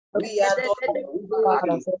We adore you.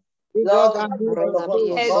 Father, Lord, we bring and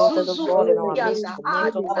be exalted, O God, in our midst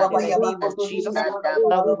tonight, O God, in the name of Jesus.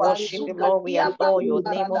 Father, we worship you, Lord. We adore your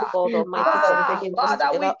name, O God Almighty, for bringing us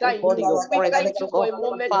together, O God, in your presence, O God.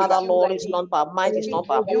 Father, Lord, it's not by might, it's not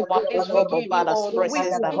by power, O God, but by the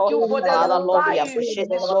presence, the Lord. Father, Lord, we appreciate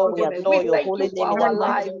you, Lord. We adore your holy name in the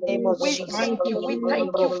mighty name of Jesus. We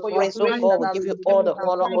give you praise, O God. We give you all the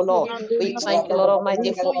honor, O Lord. We thank you, Lord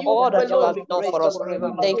Almighty, for all that you have done for us.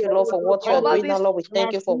 We thank you, Lord, for what you are doing now, Lord. We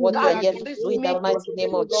thank you for what you are yet to do in the mighty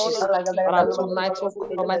name of Jesus. Father, tonight, oh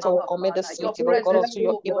God Almighty, we commit the city, Lord God, into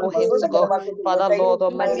your able hands, to God. Father, Lord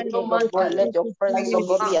Almighty, King of glory, let your presence, oh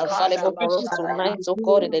God, be available for us tonight, oh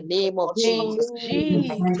God, in the name of Jesus.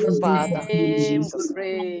 Father, Jesus.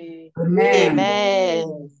 Amen.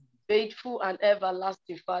 Faithful and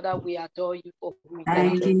everlasting Father, we adore you for who you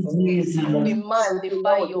Thank you, Jesus. We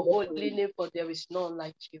magnify your holy name, for there is none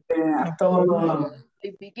like you.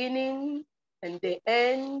 The beginning and the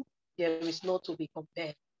end, there is no to be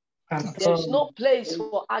compared. There is no place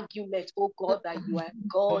for argument, oh God, that you are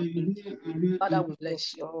God. Father, we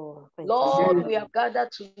bless you. Lord, we have gathered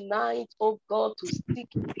tonight, oh God, to seek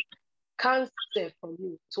counsel from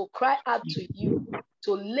you, to cry out to you,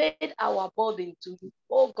 to lay our burden to you.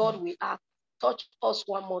 Oh God, we ask, touch us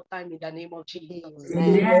one more time in the name of Jesus.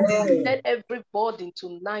 Amen. Let every burden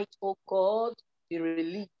tonight, oh God, be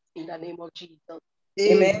released in the name of Jesus.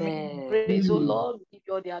 Amen. Praise, oh Lord, we give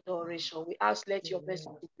you all the adoration. We ask, let your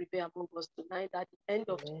blessing to prevail among us tonight. At the end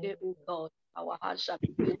of today, oh God, our hearts shall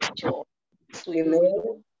be filled with joy. To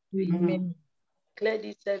you, Amen. Declare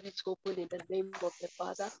this service open in the name of the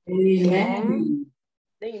Father. Amen.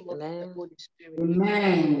 Name of the Holy Spirit.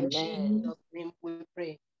 Amen. In Jesus' name we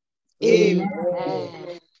pray. Amen.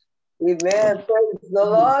 Amen. Amen. Praise the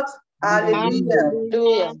Lord. Hallelujah.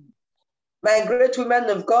 Hallelujah. My great women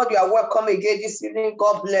of God, you are welcome again this evening.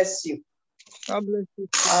 God bless you. God bless you.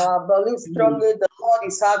 I believe strongly the Lord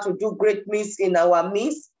is how to do great things in our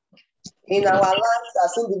midst, in our lives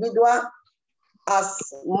as individuals, as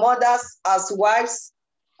mothers, as wives,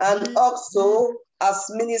 and also as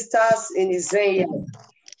ministers in Israel.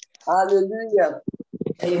 Hallelujah.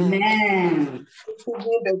 Amen.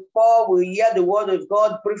 Before we hear the word of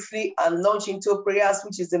God briefly and launch into prayers,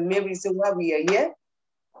 which is the main reason why we are here.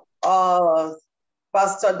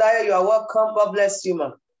 Pastor Daya, you are welcome. God bless you,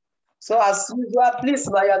 man. So as usual, please,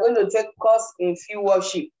 man, you are going to take course in few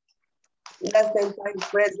worship. Let's enter in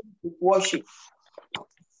presence with worship.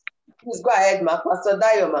 Please go ahead, man. Pastor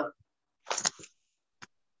Daya, man.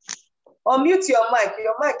 Unmute your mic.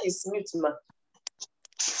 Your mic is mute, man.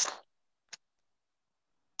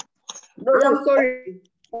 No, sorry.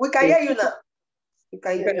 We can hear you now. We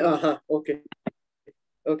can hear you. Okay.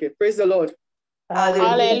 Okay. Praise the Lord.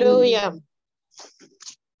 Hallelujah.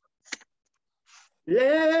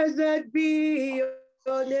 Blessed be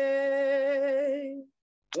your name,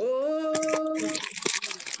 oh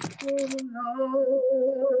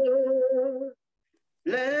Lord.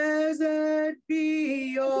 Blessed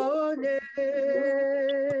be your name,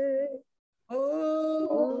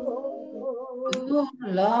 oh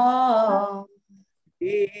Lord.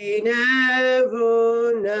 In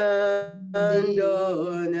heaven and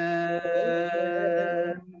on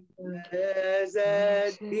earth.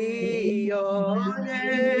 Blessed be your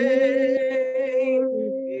name,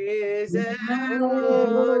 is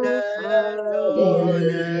heaven and on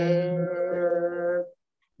earth.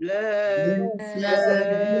 Blessed be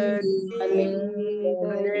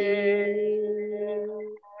your name.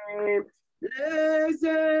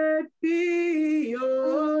 Blessed be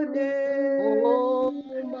your name.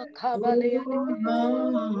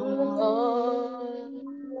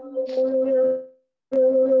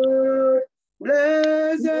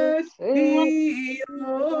 Blessed be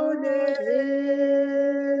your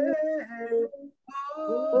name.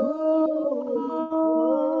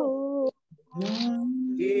 Oh,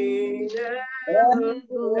 in heaven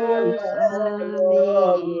and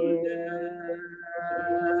on earth.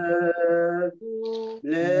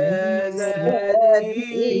 Blessed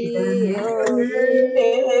be your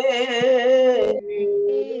name.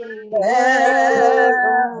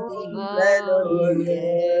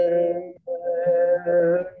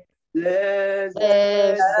 Blessed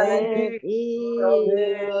be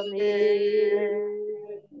your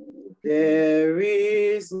name. There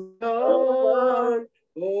is none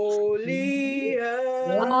holy as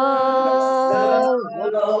the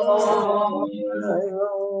Lord.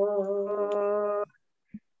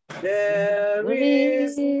 There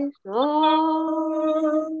is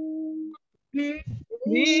none beside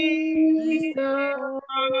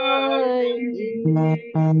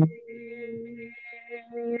thee.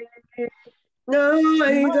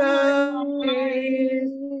 Neither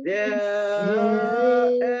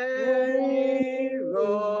any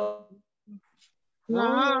rock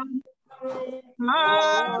Lord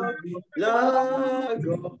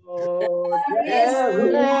God,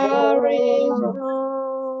 There is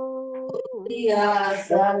no Yes,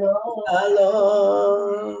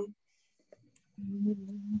 alone.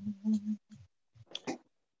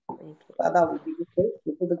 Father, we give you praise,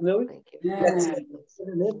 we give you glory. Thank you. Let's give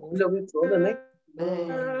the name, glory to all the name.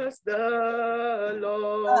 bless the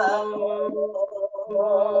Lord.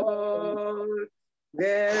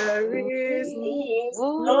 There is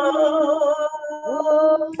No Lord,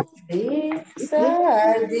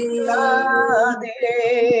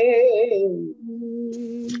 there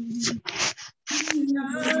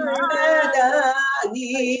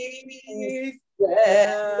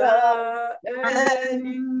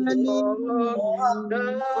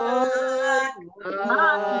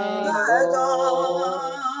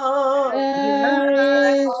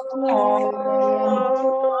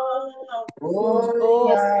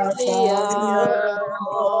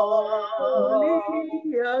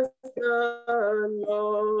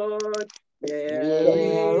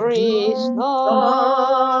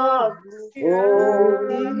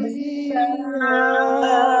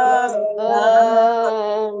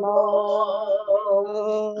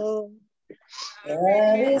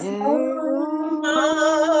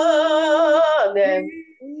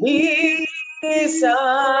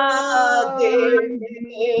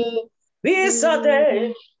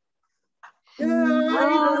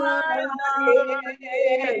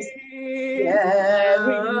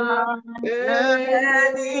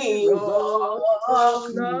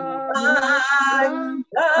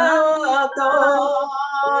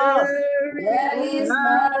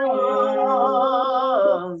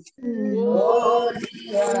is Lord,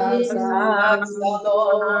 There is no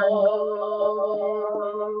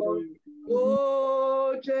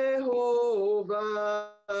Oh, Jehovah,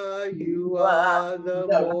 you are the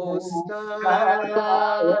most high.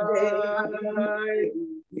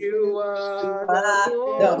 You are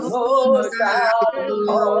the most high.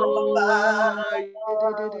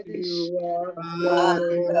 You are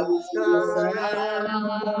the most high.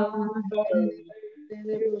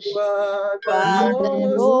 You are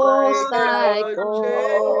the most high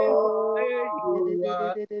God. You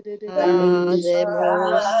are the most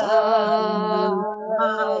high.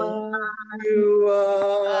 You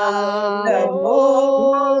are The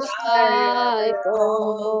most high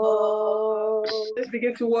God. Let's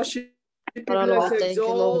begin to worship. Father Lord, Let's thank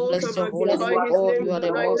you, Lord. We exalt bless and your holy name, magnify O his God. name You are the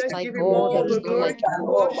tonight. most Let's high give him God. all There the is none glory. like you,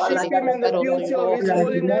 Lord. Worship Be him in the compared unto you, beauty of Lord. his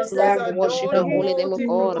holiness. Lord, Let's we adore worship your him. holy name, O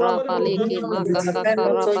God. Rabaliki, makaka,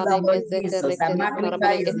 rabaleke, zekereke,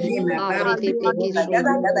 karabaleke, aridi, biki,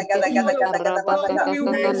 sukureke, Father, rabakaka, we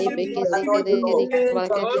kakali, worship biki, you. zekereke,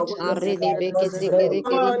 karabaleke, aridi, biki,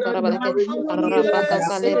 zekereke, karabaleke,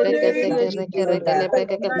 rabakaka, lebeke, zekereke,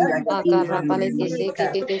 lebeke, akarapaleke,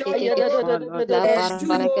 zekekekekeke, la karabaleke,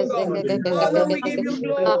 Father, we zekekekekeke, give you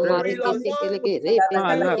glory, amariki, Lord. zekeleke,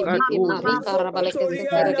 rebeke, biki, mari, karabaleke,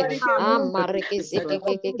 zekereke, amariki,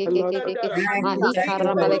 zekekekekeke, mali,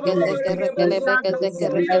 karabaleke, zekereke, lebeke,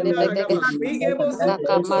 zekereke, lebeke,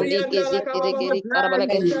 akamalike, zekereke,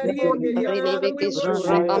 karabaleke, Father, we Rilebeke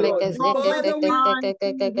worship you, Lord. surabaleke Father, we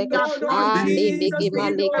zekekekekekekeke. honor you, Alibeke Jesus. We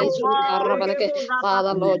give you malike all the glory. sukarabaleke.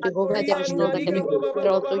 Father, Lord Jehovah, there is none that can be compared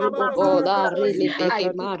unto you, O God.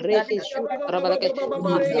 Rilebeke mareke sukarabaleke.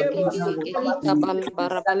 Alekekekeke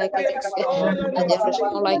kabalabaleke. We extol and There is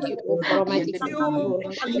exalt none like you, O God Almighty.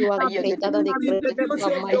 You are greater than the in the greatest. You beauty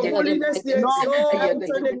are of your mighty than the holiness, the mighty. exalt and Karabaleke.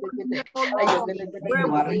 exalt the mighty name.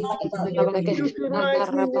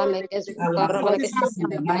 Akarabaleke sukarabaleke. in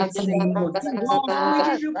the mighty name of Jesus. Father, we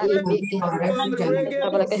give you You have praise. been our refuge and our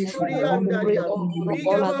fortress in the Glory, Regedosatoriandaya. honor,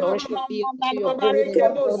 all Rigababa- adoration be unto your holy name, O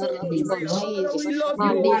God, in the name of Babarekebosataya. Father, Jesus. we love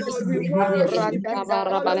you, oh Hallelujah. God. We worship you.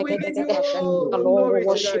 Father, we give you all the Lord, we glory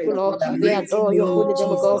worship you, tonight. Lord. the We We mighty adore your name holy of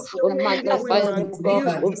name, O God. exalt Jesus. your We name and we magnify your name, O God.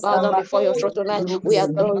 give We bow down before your throne all tonight. We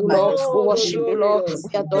adore you, Lord. We all the worship you, glory, Lord. Lord. We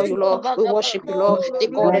adore you, Take Lord. We worship you, Lord. all the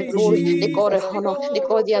Take all the glory, glory. Take all the Jesus. Take honor. Take all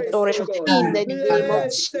all the the praise, oh adoration God. in the name of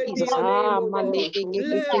Blessed be Jesus. your name, oh God.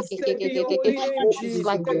 Blessed be your holy name, Who is Jesus.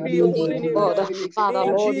 like Blessed be unto your thee, holy O name, God? Lord. Father,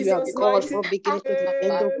 In Lord, you are Jesus' God mighty from beginning to the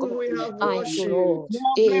end, O name, God. we have Thank you, Lord.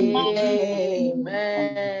 worshipped. Amen.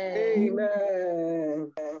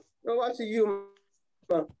 Amen. Over to you,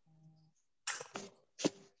 ma.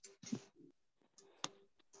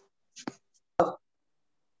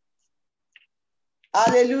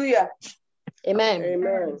 Hallelujah. Amen.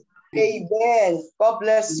 Amen. Amen. God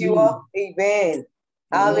bless you all. Amen.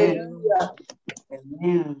 Hallelujah.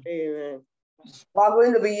 Amen. Amen. We're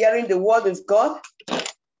going to be hearing the word of God.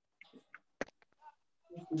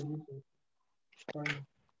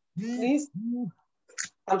 Please,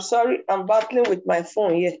 I'm sorry, I'm battling with my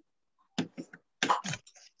phone here.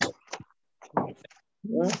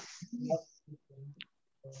 Yes.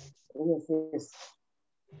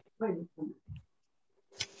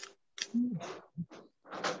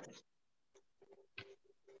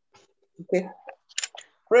 Okay.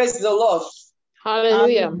 Praise the Lord.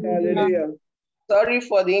 Hallelujah. Hallelujah. Sorry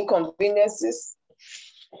for the inconveniences.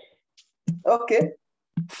 Okay.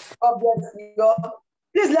 God bless you all.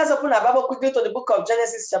 Please let's open our Bible quickly to the book of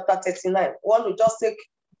Genesis chapter 39. I want to just take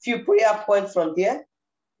a few prayer points from there.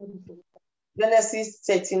 Genesis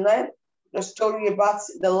 39, the story about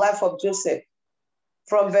the life of Joseph.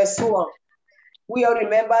 From verse 1. We all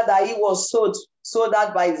remember that he was sold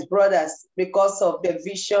out by his brothers because of the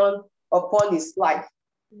vision upon his life.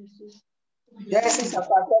 Genesis chapter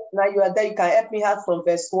 39, you are there, you can help me out from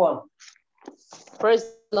verse 1. Praise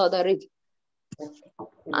the Lord, I read.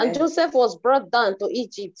 And Joseph was brought down to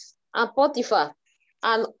Egypt, and Potiphar,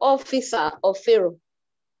 an officer of Pharaoh,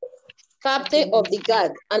 captain of the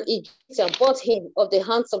guard, and Egyptian, bought him of the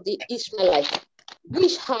hands of the Ishmaelites,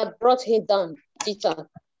 which had brought him down thither.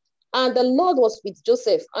 And the Lord was with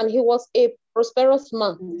Joseph, and he was a prosperous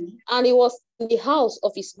man, and he was in the house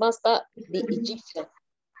of his master, the Egyptian.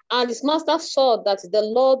 And his master saw that the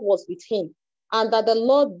Lord was with him, and that the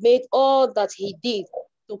Lord made all that he did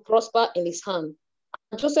to prosper in his hand.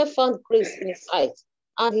 And Joseph found grace in his sight,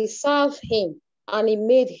 and he served him, and he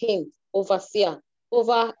made him overseer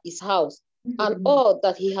over his house, and all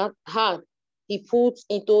that he had he put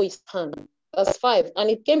into his hand. Verse 5, and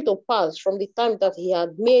it came to pass from the time that he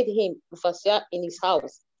had made him overseer in his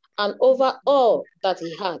house, and over all that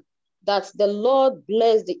he had, that the Lord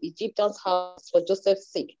blessed the Egyptian's house for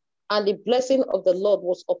Joseph's sake. And the blessing of the Lord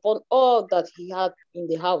was upon all that he had in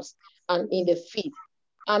the house and in the field.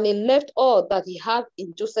 And he left all that he had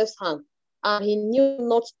in Joseph's hand, and he knew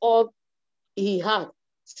not all he had,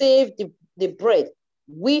 save the bread,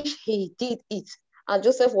 which he did eat. And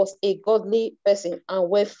Joseph was a godly person and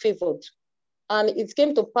well favored. And it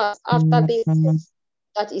came to pass after this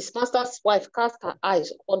that his master's wife cast her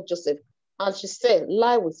eyes upon Joseph, and she said,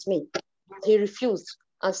 lie with me. But he refused,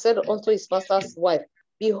 and said unto his master's wife,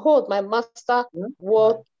 behold, my master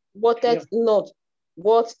wanted not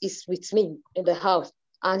what is with me in the house,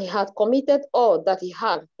 and he had committed all that he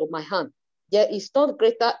had to my hand. There is not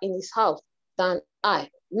greater in his house than I,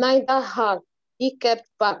 neither had he kept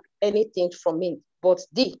back anything from me but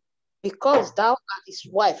thee, because thou art his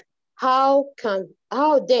wife. How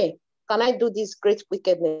then can I do this great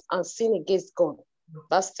wickedness and sin against God?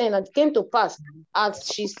 Verse 10, and it came to pass, as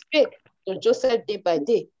she spake to Joseph day by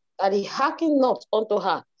day, that he hearkened not unto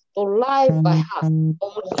her, to lie by her,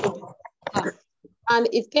 or to her. And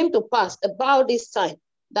it came to pass about this time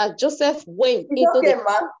that Joseph went into okay,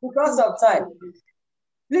 man, because of time.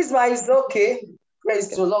 Please, man, it's okay. Praise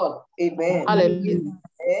the Lord. Amen. Hallelujah.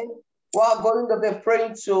 Amen. We are going to be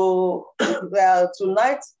praying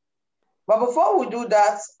tonight. But before we do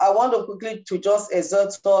that, I want to quickly to just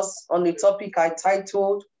exhort us on the topic I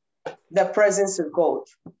titled, The Presence of God.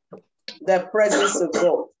 The Presence of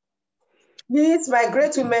God. Please, my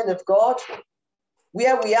great women of God,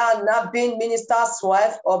 where we are not being minister's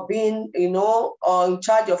wife or being, in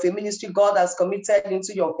charge of a ministry God has committed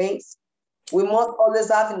into your hands, we must always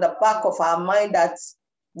have in the back of our mind that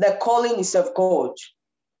the calling is of God.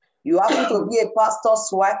 You happen to be a pastor's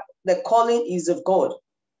wife, the calling is of God.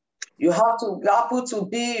 You happen to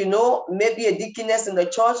be, maybe a deaconess in the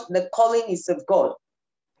church, the calling is of God.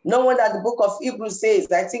 No wonder the book of Hebrews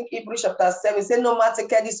says, I think Hebrews chapter 7, says, no man take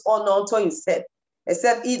this honor unto himself,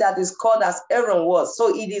 except he that is called as Aaron was.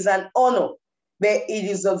 So it is an honor, but it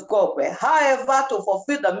is of God. But however, to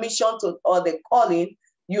fulfill the mission or the calling,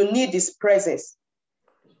 you need his presence.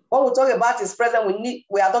 When we talk about his presence,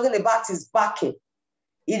 we are talking about his backing.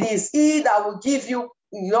 It is he that will give you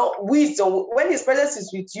wisdom. When his presence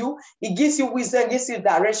is with you, he gives you wisdom, gives you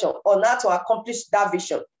direction on how to accomplish that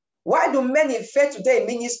vision. Why do many fail today in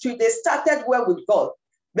ministry? They started well with God,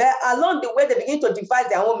 but along the way, they begin to devise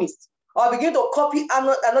their own mist or begin to copy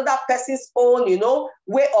another person's own,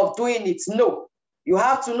 way of doing it. No, you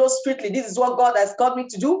have to know strictly, this is what God has called me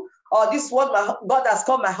to do, or this is what God has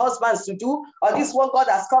called my husband to do, or this is what God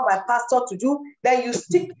has called my pastor to do. Then you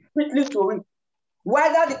stick strictly to it,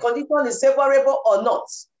 whether the condition is favorable or not.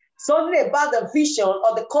 Something about the vision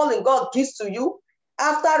or the calling God gives to you,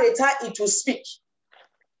 after a time, it will speak.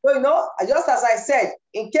 So, just as I said,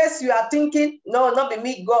 in case you are thinking, no, not be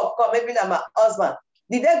me, God call, maybe I'm my husband.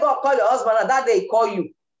 The day God called your husband, and that day he called you.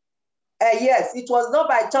 Yes, it was not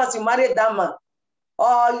by chance you married that man.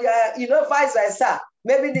 Or, vice versa.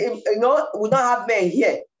 Maybe, we don't have men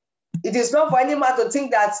here. It is not for any man to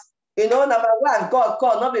think that, now my wife, God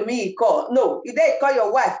call, not be me, he call. No, if they call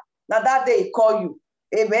your wife, now that day he call you.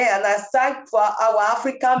 Amen. And I thank for our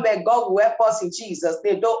African men, God will help us in Jesus.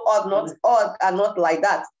 They don't all are not like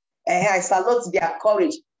that. And I salute their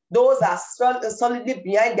courage. Those are solidly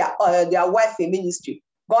behind their wife in ministry.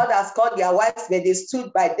 God has called their wives, but they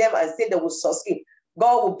stood by them and said they will succeed.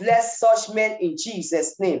 God will bless such men in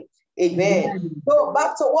Jesus' name. Amen. So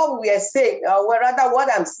back to what we are saying, or rather what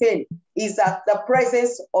I'm saying is that the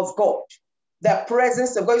presence of God, the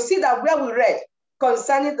presence of God. You see that where we read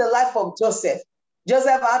concerning the life of Joseph,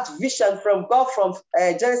 Joseph had vision from God from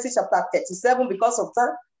Genesis chapter 37 because of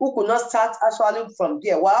time. Who could not start actually from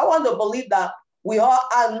there? Well, I want to believe that we all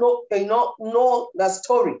know the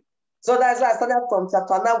story. So that's why I started from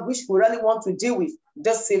chapter 9, which we really want to deal with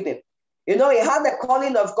this evening. He had the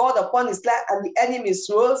calling of God upon his life, and the enemies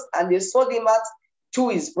rose and they sold him out to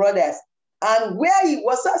his brothers. And where he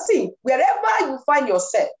was, wherever you find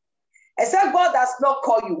yourself, except God does not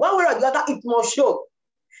call you, one way or the other, it must show.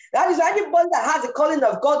 That is why anybody that has the calling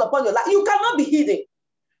of God upon your life, you cannot be hidden.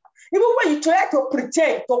 Even when you try to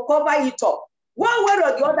pretend to cover it up, one way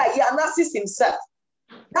or the other, he announces himself.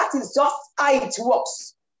 That is just how it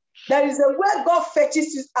works. There is a way God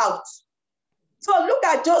fetches it out. So look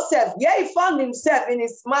at Joseph. Yeah, he found himself in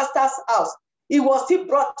his master's house. He was still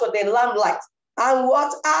brought to the limelight. And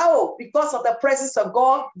what? How? Because of the presence of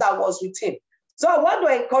God that was with him. So I want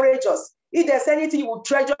to encourage us. If there's anything you will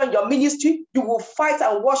treasure in your ministry, you will fight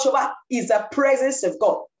and watch over, is the presence of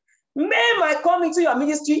God. Men might come into your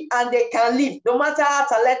ministry and they can leave, no matter how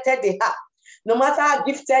talented they are, no matter how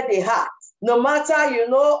gifted they are, no matter,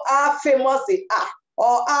 how famous they are,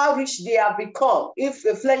 or how rich they have become, if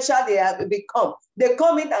influential they have become. They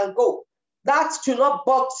come in and go. That should not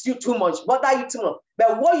box you too much, bother you too much.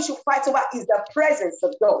 But what you should fight over is the presence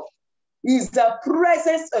of God. Is the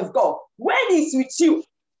presence of God. When He's with you,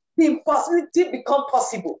 the impossibility become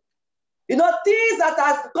possible. Things that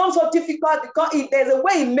have become so difficult, because if there's a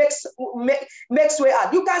way He makes way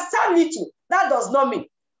out. You can start little. That does not mean.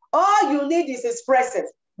 All you need is His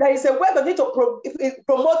presence. There is a way that need to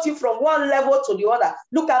promote you from one level to the other.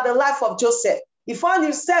 Look at the life of Joseph. He found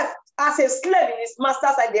himself as a slave in his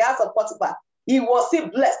master's at the house of Potiphar. He was still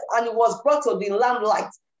blessed and he was brought to the limelight.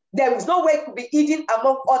 There is no way to be hidden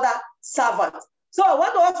among other servants. So I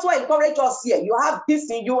want to also encourage us here. You have this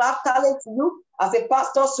in you, have talent in you as a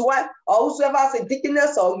pastor's wife, or whosoever as a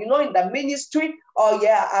deaconess, or in the ministry, or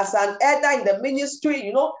as an elder in the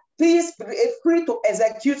ministry, please be free to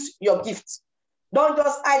execute your gifts. Don't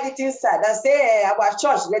just hide it inside and say, hey, our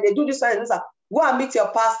church, they do this and this. Go and meet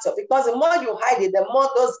your pastor, because the more you hide it, the more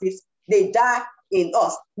those gifts, they die in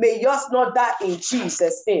us. May yours not die in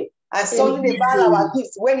Jesus' name. And something about our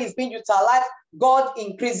gifts, when it's being utilized, God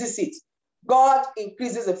increases it. God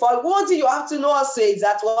increases it. For one thing you have to know also is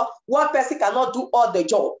that one person cannot do all the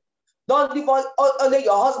job. Don't leave only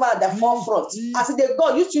your husband at the forefront. As they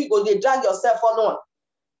go, you two go, they drag yourself on.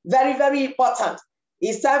 Very, very important.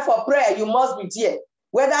 It's time for prayer. You must be there.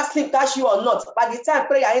 Whether sleep touch you or not, by the time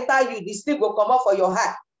prayer enter you, the sleep will come up for your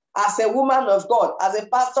heart. As a woman of God, as a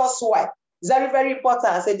pastor's wife, it's very, very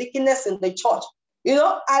important. As a deaconess in the church.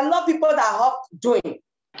 I love people that have doing.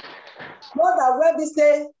 Not that when they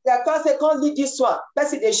say, they can't lead this one,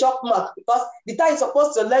 that's it, a shock mark, because the time you're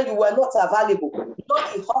supposed to learn, you were not available.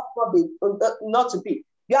 Not in hope not to be.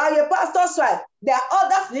 You are a pastor's wife. There are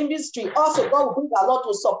others in the ministry. Also, God will bring a lot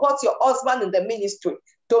to support your husband in the ministry,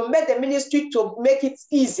 to make the ministry, to make it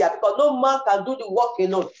easier, because no man can do the work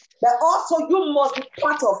alone. But also, you must be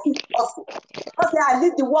part of it also. Because I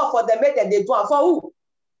leave the work for the men that they do. And for who?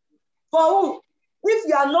 For who? If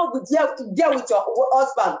you are not there with your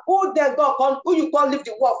husband, who then God come, who you can't leave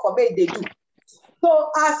the work for me, they do.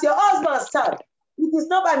 So as your husband stand, it is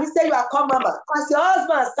not by mistake you are called mama. As your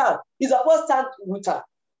husband stand, he's supposed to stand with her.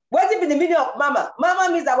 What is the meaning of mama?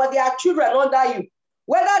 Mama means that when they are children under you,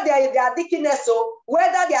 whether they are deaconess,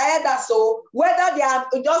 whether they are elders, whether they are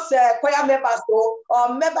just choir members, or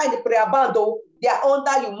member in the prayer band, they are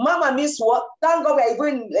under you. Mama means what? Thank God we are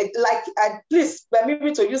even please permit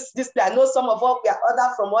me to use this. I know some of us we are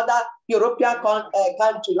other from other European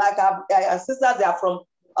countries, like our sisters. They are from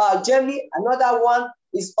Germany. Another one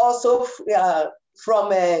is also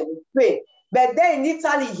from Spain. But then in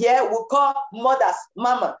Italy here, we call mothers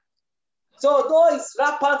mama. So though it's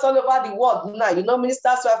rampant all over the world now,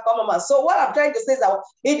 ministers have come mama. So what I'm trying to say is that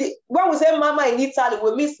when we say mama in Italy,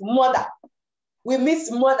 we miss mother. We miss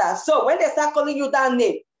mother. So when they start calling you that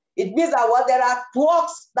name, it means that there are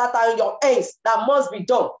works that are in your hands that must be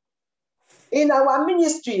done. In our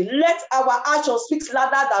ministry, let our actions speak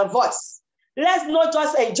louder than voice. Let's not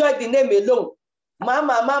just enjoy the name alone.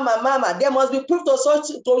 Mama, mama, mama. There must be proof to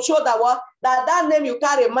show that name you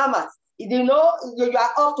carry, mama. You know, you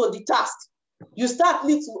are up to the task. You start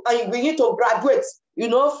little and you begin to graduate, you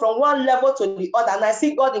know, from one level to the other. And I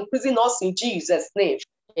see God increasing us in Jesus' name.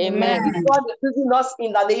 Amen. God increasing us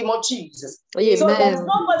in the name of Jesus. Amen. So there's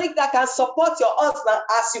nobody that can support your husband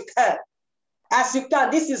as you can. As you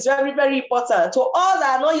can. This is very, very important. To all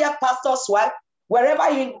that are not yet pastor's wife, wherever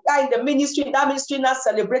you are in the ministry, that ministry not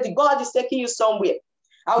celebrating, God is taking you somewhere.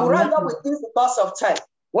 I will round up with this because of time.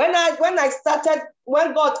 When I started,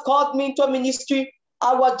 when God called me into ministry,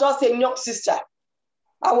 I was just a young sister.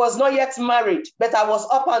 I was not yet married, but I was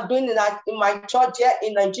up and doing that in my church here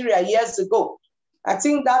in Nigeria years ago. I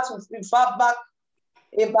think that was far back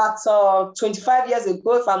about 25 years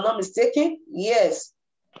ago, if I'm not mistaken. Yes.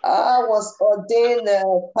 I was ordained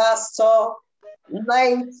pastor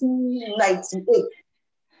 1998.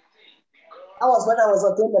 That was when I was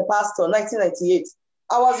ordained a pastor, 1998.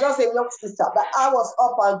 I was just a young sister, but I was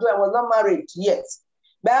up and doing. I was not married yet.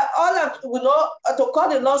 But all of, you know, to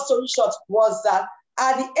cut the long story short, was that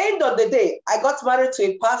at the end of the day, I got married to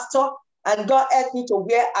a pastor, and God helped me to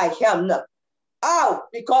where I am now. How?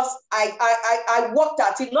 Because I worked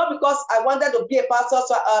at it, not because I wanted to be a pastor,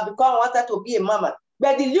 so because I wanted to be a mama.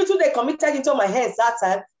 But the little they committed into my hands that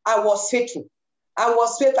time, I was faithful. I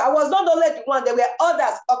was faithful. I was not only the one, there were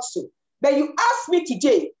others also. But you ask me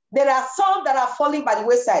today, there are some that are falling by the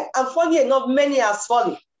wayside. And funny enough, many are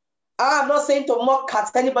falling. I'm not saying to mock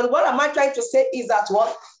at anybody. What am I trying to say is that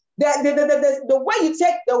what? The way you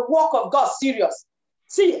take the work of God serious.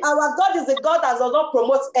 See, our God is a God that does not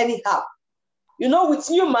promote anyhow. You know, with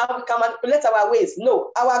human, we can manipulate our ways.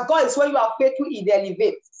 No, our God is when you are faithful, He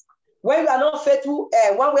elevates. When you are not faithful,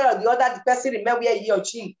 one way or the other, the person remember where he or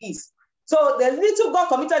she is. So the little God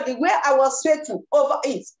committed, the way I was faithful over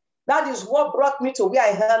it, that is what brought me to where I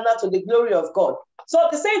am now, to the glory of God. So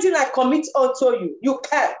the same thing I commit unto you, you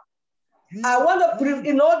can. I want to,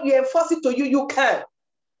 you know, enforce it to you, you can.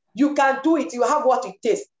 You can do it. You have what it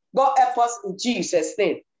takes. God help us in Jesus'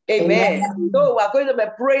 name. Amen. So we're going to be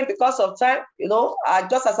praying because of time. You know,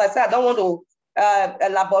 just as I said, I don't want to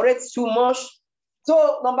elaborate too much.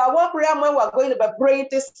 So number one prayer, when we're going to be praying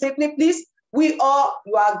this simply, please, you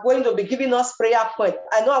are going to be giving us prayer point.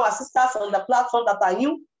 I know our sisters on the platform that are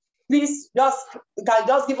new. Please you can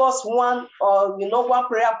just give us one, or one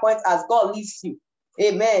prayer point as God leads you.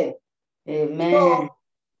 Amen. Amen. So,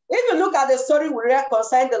 if you look at the story we read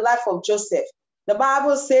concerning the life of Joseph, the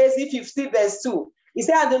Bible says, if you see verse 2, it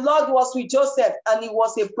said, the Lord was with Joseph, and he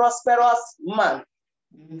was a prosperous man.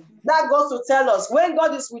 That goes to tell us, when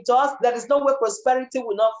God is with us, there is no way prosperity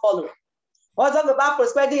will not follow. What talk about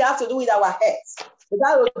prosperity has to do with our heads. It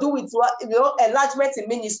has to do with enlargement in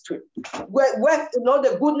ministry. Where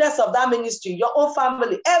the goodness of that ministry, your own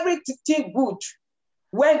family, everything good.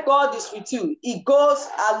 When God is with you, He goes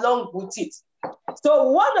along with it. So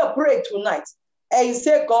we want to pray tonight and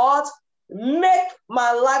say, God, make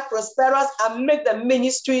my life prosperous and make the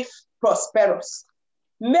ministry prosperous.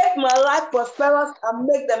 Make my life prosperous and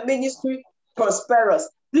make the ministry prosperous.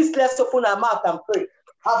 Please, let's open our mouth and pray.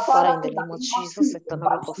 Father, in the name of Jesus,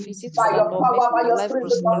 by your power, by your spirit,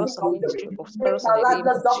 prosperous and ministry prosperous in the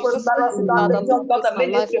name of Jesus. Father, Lord, make my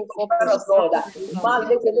life prosperous, Lord.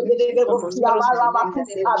 Make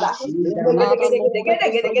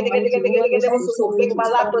my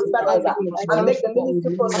life prosperous and make the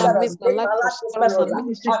ministry prosperous. Make my life prosperous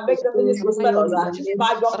and make the ministry prosperous.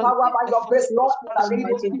 By your power, by your grace, Lord,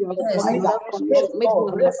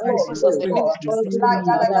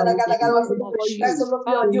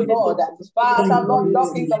 you, Lord. Father, Lord,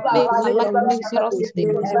 talking of our life,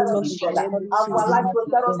 our life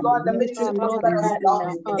prosperous, Lord, the ministry prosperous, Lord.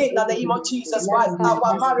 In the name of Jesus Christ,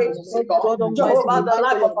 our marriage, God, Jehovah, the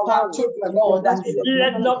life of our children, Lord. Let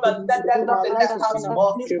nothing left us,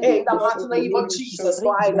 Lord. In the mighty name of Jesus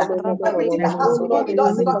Christ, everything that has to do with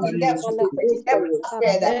us, God, in every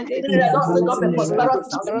aspect, let us become prosperous.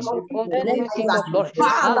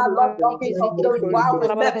 Father, Lord, talking of the while we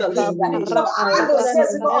met the lead. Bible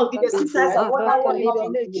says it all, the exercise of what I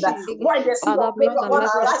want to do. When they see your favor upon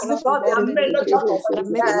our lives, God, they are made not just for the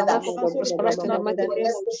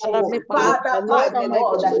Father, Lord, the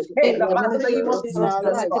Lord, in the mighty name of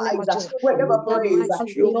Jesus Christ, whenever praise,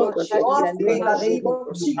 in the name of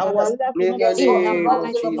Jesus,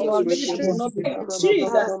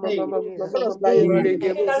 Jesus' name,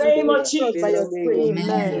 in the name of Jesus,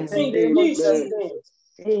 in Jesus' name.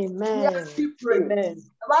 Amen. Amen.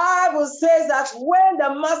 The Bible says that when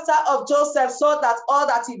the master of Joseph saw that all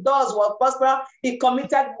that he does was prosper, he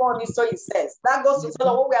committed money, so he says. That goes to tell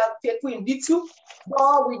us when we are faithful in little,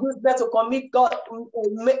 God will use better to commit God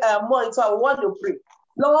more. So I want to pray.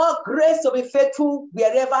 Lord, grace to be faithful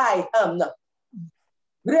wherever I am now.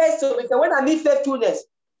 Grace to be faithful. When I need faithfulness,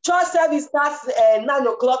 church service starts at 9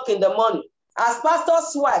 o'clock in the morning. As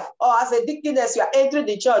pastor's wife or as a deaconess, you are entering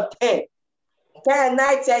the church 10,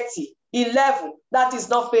 9:30, 11. That is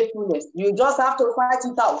not faithfulness. You just have to fight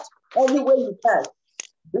it out any way you can.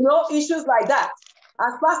 You know, issues like that.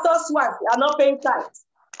 As pastor's wife, you are not paying tithes.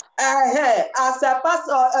 As a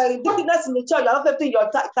pastor, deaconess in the church, you are not paying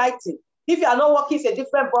your tithing. If you are not working, it's a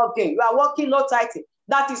different ballgame. You are working, not tithing.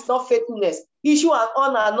 That is not faithfulness. Issue and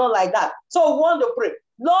honor are not like that. So we want to pray.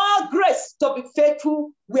 Lord, grace to be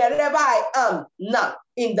faithful wherever I am now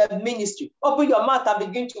in the ministry. Open your mouth and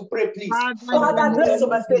begin to pray, please. Father, grace to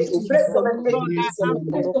be faithful, grace to be faithful,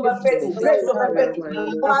 grace to be faithful, grace to be faithful.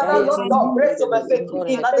 Father, Lord God, grace to be faithful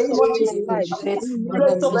in the name of Jesus.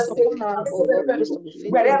 Grace to be faithful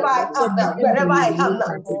wherever I am now, wherever I am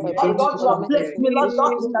now. Lord God, you have blessed me, Lord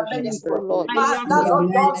God, in the ministry. Father,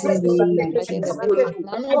 Lord God, grace to be faithful.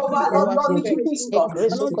 Oh, Father, Lord, give me peace, Lord.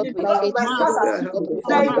 My father,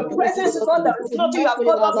 there is the presence of God that is not you have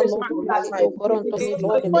called us to do that.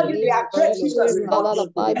 Everybody we are great Jesus. In the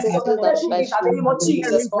name of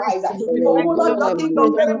Jesus Christ. Oh Lord, nothing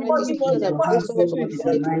don't everybody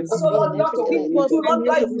so Lord, not to give you to Lord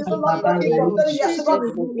God, Lord God, give from the yes, God,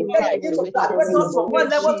 begin to graduate us from one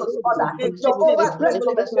level to the other. Jehovah, grace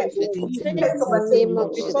to be faithful. Grace to be faithful.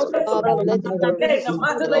 In the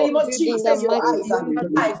mighty name of Jesus Christ.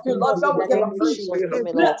 Thank you, Lord God, we give appreciation.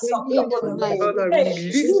 Bless your name.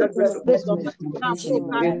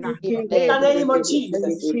 In the name of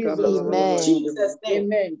Jesus. Amen. Jesus' name.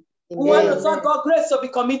 We want to thank God grace to be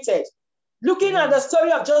committed. Looking at the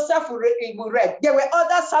story of Joseph, we read, there were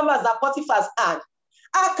other servants that Potiphar's had.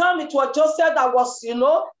 How come it was Joseph that was,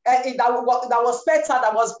 that was better,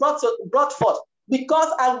 that was brought forth?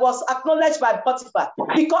 Because I was acknowledged by Potiphar,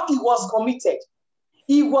 because he was committed.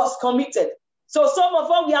 He was committed. So some of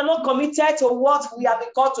us, we are not committed to what we have been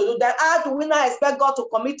called to do. Then how do we not expect God to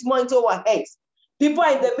commit more into our hands? People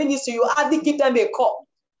in the ministry, you hardly give them a call.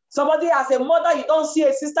 Somebody as a mother, you don't see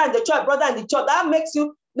a sister in the church, brother in the church. That makes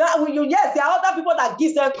you, yes, there are other people that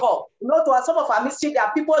give them call. To some of our ministry, there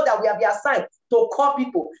are people that we have been assigned to call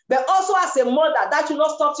people. But also as a mother, that should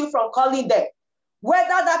not stop you from calling them. Whether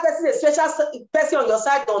that person is a special person on your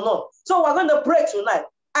side or not. So we're going to pray tonight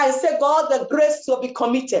and say, God, the grace to be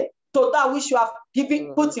committed to that which you have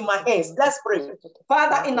put in my hands. Let's pray.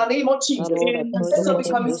 Father, in the name of Jesus, grace to be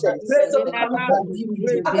committed. Grace to be committed.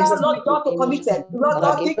 Father, Lord God, to committed. Lord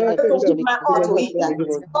God, give me to give my heart to eat.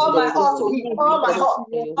 All my heart to eat. All my heart.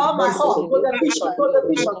 All my heart. To the vision. To the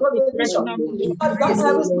vision. To the vision. Lord God,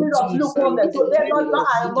 every spirit of lukewarmness. Today, Lord God, I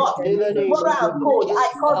am not. Whether I'm cold, I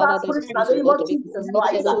call that spirit in the name of Jesus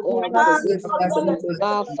Christ. Father,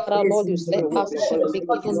 Lord, you said us to be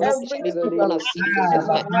given that which we want to see.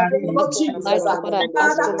 Jesus,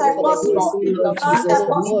 Father, help us, Lord.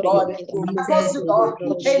 Help us, Lord. Help us, Lord.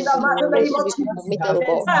 In the mighty name of Jesus.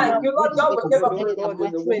 Thank you, Lord God, we give a praise.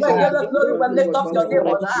 We give the glory, we lift up your name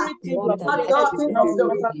on high.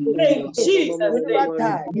 In Jesus' name.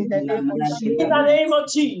 In the name of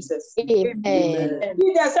Jesus. Amen.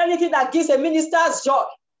 If there's anything that gives a minister's joy,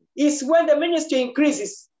 it's when the ministry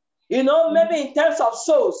increases. Maybe in terms of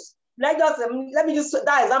souls. Let me just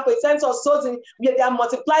that example. In terms of souls, they are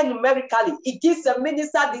multiplying numerically. It gives the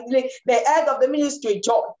minister, the head of the ministry,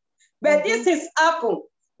 joy. But this is happen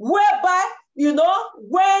whereby,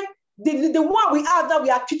 when the one we have now, we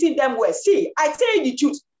are treating them well. See, I tell you the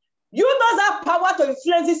truth. You don't have power to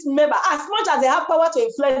influence this member as much as they have power to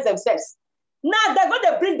influence themselves. Now they're going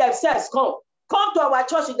to bring themselves, come to our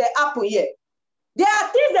church in the happen here. There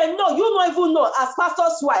are things they know, you don't even know as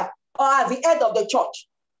pastor's wife or as the head of the church.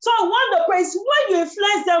 So one of the praise, when you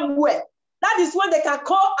influence them well, that is when they can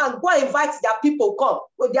call and go and invite their people, come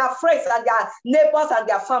with their friends and their neighbors and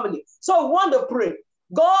their family. So we want to pray,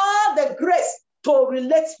 God, the grace to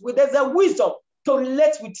relate with, there's a wisdom to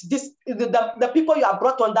relate with this, the people you have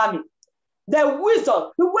brought under me. The wisdom,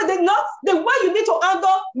 the way you need to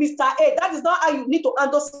handle Mr. A, that is not how you need to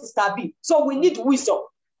handle Sister B. So we need wisdom.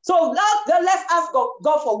 So let's ask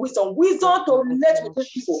God for wisdom to relate with these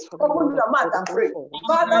people. Open your mouth and pray.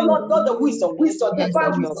 Father, Lord God, the wisdom,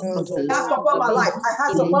 divine wisdom. That's upon my life. I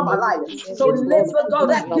have upon my life. So relate with God,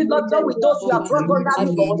 Lord God, with those you have brought under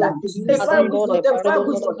me, Lord. Divine wisdom.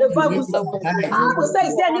 I will say,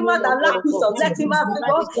 is there any man that lack wisdom? Let him have the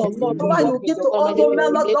gospel. Why you give to all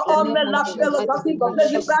men, Lord God, all men lack fellow gospel of the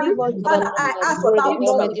Father, I ask for that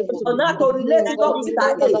wisdom on how to relate to God with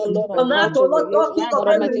our age, on how to Lord God, think of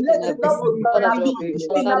them relate to God with our peace.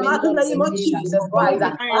 In the mighty name of Jesus Christ,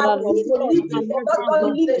 I refuse to live for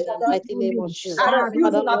God, live for God. I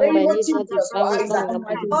refuse in the name of Jesus Christ.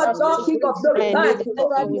 Oh God, King of glory, thank you,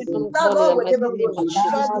 Lord. Now, Lord, we give you glory.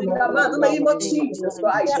 In the mighty name of Jesus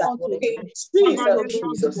Christ.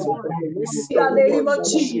 Jesus. In the name of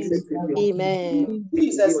Jesus. Amen.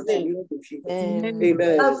 Jesus' name.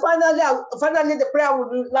 Amen. And finally, the prayer I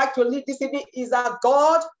would like to lead this evening is that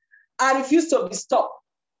God, I refuse to be stopped.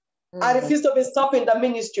 I refuse to be stopped in the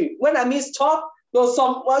ministry. When I mean stop,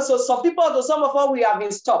 some people, some of us, we have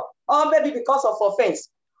been stopped. Or maybe because of offense.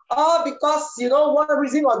 Or because, one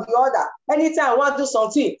reason or the other. Anytime I want to do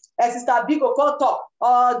something, as Sister Big will call talk,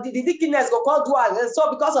 or the deaconess will call do it. And so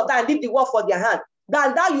because of that, I leave the work for their hand.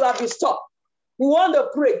 That you have been stopped. We want to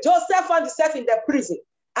pray. Joseph found himself in the prison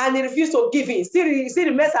and he refused to give in. Still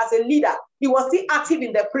remains as a leader. He was still active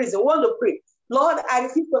in the prison. We want to pray. Lord, I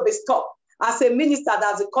refuse to be stopped. As a minister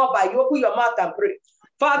that's a call by you, open your mouth and pray.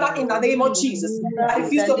 Father, in the name of Jesus, I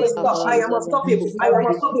refuse to be stopped. I am unstoppable. I am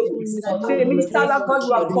unstoppable. Say, minister that God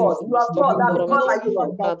you have called. You have called. That called by you,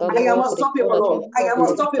 Lord. I am unstoppable, Lord. I am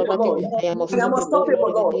unstoppable, Lord. I am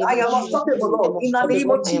unstoppable, Lord. I am unstoppable, Lord. In the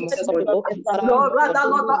name of Jesus. Lord, rather,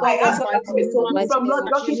 Lord, I ask for that to move from Lord,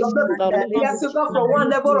 talking to Lord. Yes, to go from one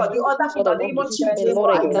level or the other in the name of Jesus.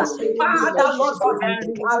 Father, Lord,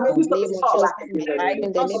 I refuse to be stopped.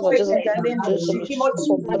 In the name of Jesus, in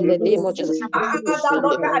the name of Jesus, I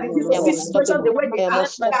refuse to see situation the way they are.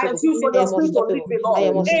 I refuse for your spirit to leave me,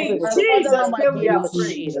 Lord. In Jesus' name we are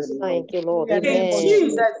praying. Thank you, Lord. In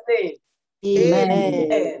Jesus' name.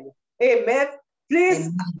 Amen. Amen. Please,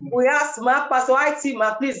 we ask Pastor IT,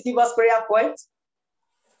 please give us prayer points.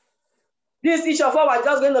 This each of us are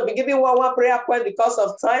just going to be giving one prayer point because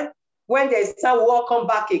of time. When there is time, we'll all come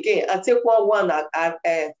back again and take one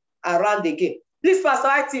around again. Please, Pastor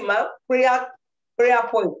IT, prayer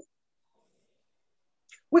point.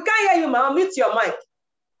 We can't hear you, ma'am. Mute your mic.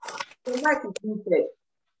 The mic is muted.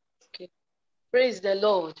 Okay. Praise the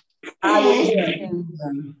Lord.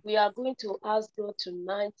 We are going to ask God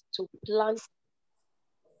tonight to plant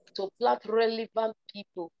relevant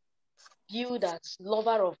people, builders,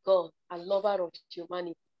 lover of God and lover of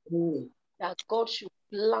humanity. That God should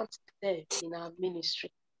plant them in our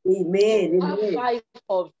ministry. Amen. Have 5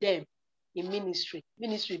 of them in ministry.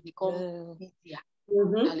 Ministry become easier.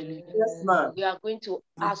 Hallelujah. Yes, ma'am. We are going to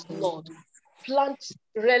ask Lord, plant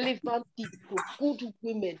relevant people, good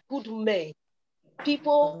women, good men,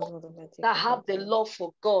 people that have the love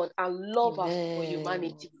for God and love for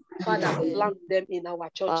humanity. Father, plant them in our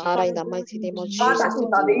churches. Father, in the mighty name of Jesus. Father, in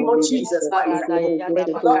the name of Jesus.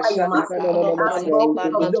 Lord, I am asking lover of God, O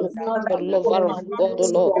Lord. God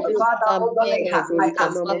Almighty,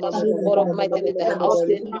 in the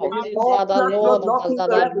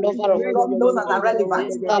house,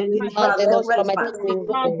 Father,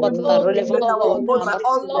 Lord, as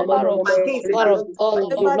a lover of God,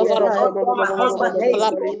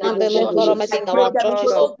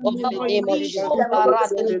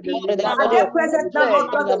 present now,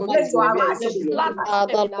 Lord God, the place to arise.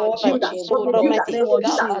 Father, Lord, I just so Almighty, I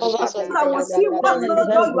will see what Lord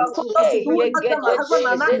God you are called to do.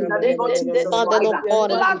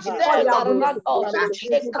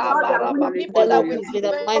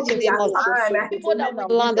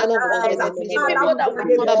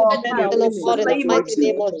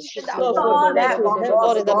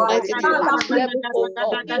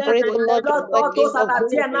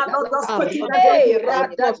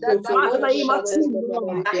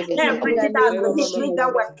 Everything that ministry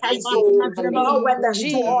that was canceled, all when the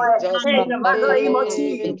joy, in the name of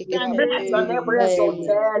Jesus, let your neighbor exalted,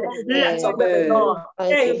 let your will be done.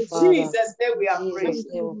 In Jesus' name we are praying.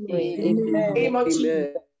 Name of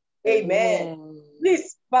Jesus. Amen.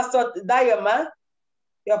 Please, Pastor Diamond,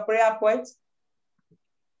 your prayer point.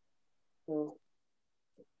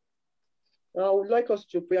 I would like us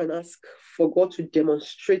to pray and ask for God to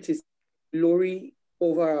demonstrate His glory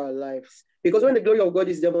over our lives. Because when the glory of God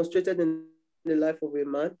is demonstrated in the life of a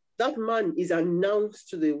man, that man is announced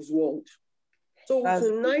to the world. So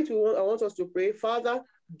tonight, I want us to pray, Father,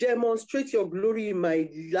 demonstrate your glory in my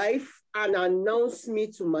life and announce me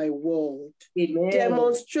to my world. Amen.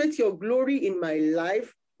 Demonstrate your glory in my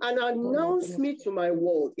life and announce me to my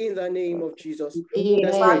world in the name of Jesus. Amen.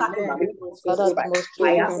 Let's Father, pray.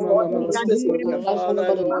 I ask God to demonstrate your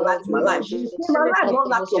glory in my life, my life. In my life, don't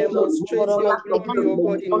lack your glory. Demonstrate your glory, O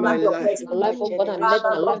God, in my life. Life of God and let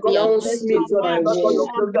my life be Announce me to my world.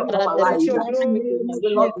 Let your glory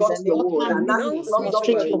Lord God, your word. announce me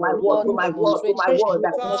To my word, to my word, to my word.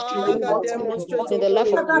 Father, demonstrate in the life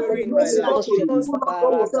of your glory in my life.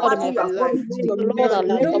 God in my life. Lord, I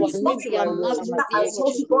lift our Announce me to my world. announcement in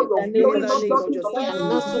In the name of Jesus.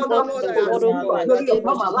 announcing Father, God Lord, the I ask word of God, my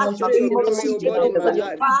demonstrate your glory, O God, in my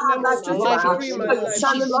life. Demonstrate your life. glory in my life.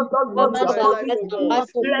 Let my life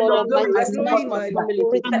of God Almighty Your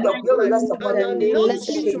glory in my life. And announce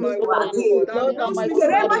me to my world, O God. Announce me to my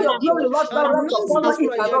Wherever your glory, nation. Lord God, rests Announce upon me us, to it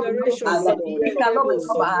my cannot be generations, covered. O God. It cannot be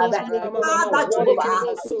covered. Father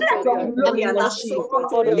Jehovah, let your glory and us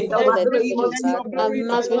in the mighty name of Jesus. Glory in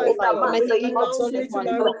my In life, the O God. mighty name of Announce me Jesus. to my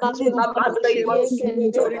In the mighty name of Jesus.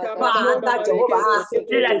 Father Jehovah,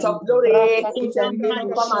 let your glory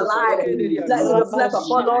come alive. Let it reflect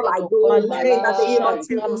upon all I do. In the name of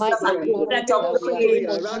Jesus. Let your glory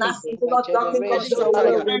nothing not talking of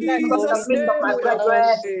glory. Because the midst of my brethren,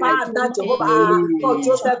 Father Jehovah, for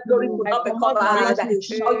Joseph's glory could not be covered.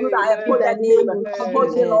 For you that have put that name,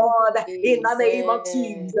 upon you, Lord, in the name of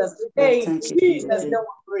Jesus. In Jesus' name we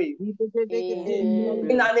pray.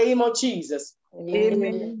 In the name of Jesus.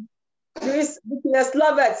 Amen. Please, witness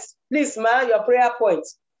lovers, please, man, your prayer point.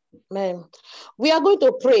 Amen. We are going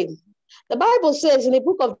to pray. The Bible says in the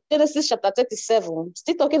book of Genesis chapter 37,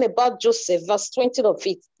 still talking about Joseph, verse 20 of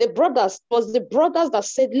it, the brothers that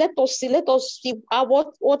said, let us see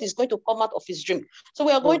what is going to come out of his dream. So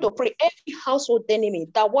we are going to pray every household enemy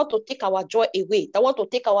that want to take our joy away, that want to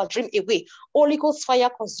take our dream away. Holy Ghost fire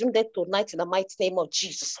consume them tonight in the mighty name of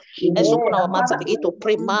Jesus. Let's open our mouths and begin to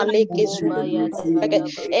pray.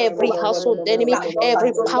 Every household enemy,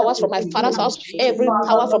 every powers from my father's house, every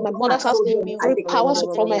power from my mother's house, every powers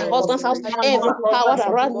from my husband's house, every power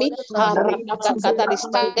around me that is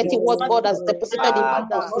targeting what God has deposited in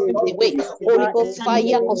the way. Holy Ghost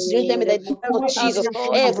fire consume them in the name of Jesus.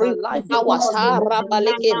 Every powers,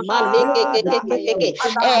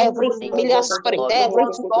 every familiar spirit, every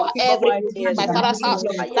my father's house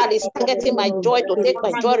that is targeting my joy, to take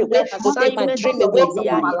my joy away, to take my dream away.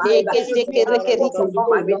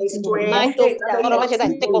 Night of God Almighty, I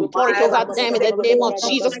take authority over them in the name of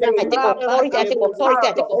Jesus. I take authority, I take authority,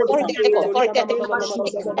 I take authority, I take authority, I take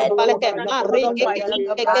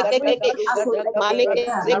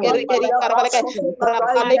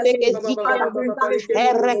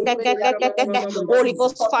Holy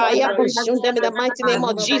Ghost fire consume them in the mighty name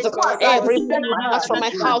of Jesus. Every power from my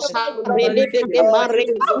house,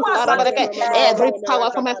 every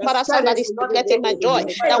power from my father's house that is getting my joy,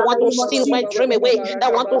 that want to steal my dream away,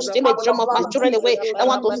 that want to steal a dream of my children away, that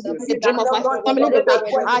want to steal the dream of my family away.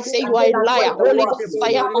 I say you are a liar. Holy Ghost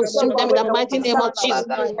fire consume them in the mighty name of Jesus.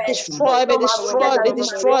 Destroy, be destroyed, be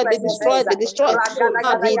destroyed, be destroyed, be destroyed.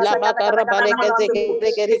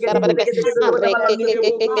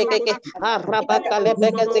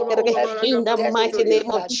 In the mighty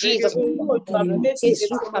name of Jesus. Jesus'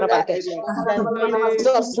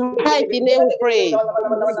 mighty name we pray.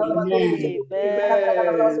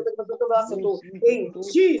 In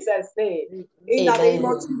Jesus' name. In the name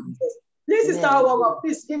of Jesus. This is our one.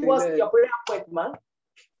 Please give us your prayer point, man.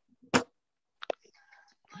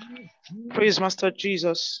 Praise Master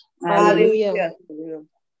Jesus. Hallelujah.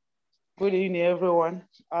 Good evening, everyone.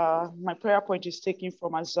 My prayer point is taken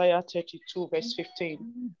from Isaiah 32, verse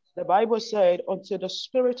 15. The Bible said, until the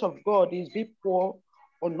Spirit of God is be poured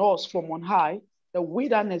on us from on high, the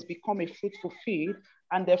wilderness become a fruitful field,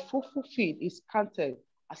 and the fruitful field is counted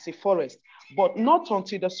as a forest. But not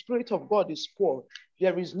until the Spirit of God is poured.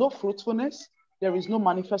 There is no fruitfulness, there is no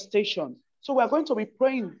manifestation. So we're going to be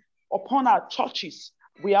praying upon our churches.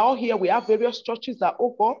 We are all here, we have various churches that,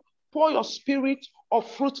 oh God, pour your spirit of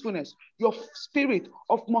fruitfulness, your spirit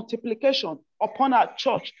of multiplication upon our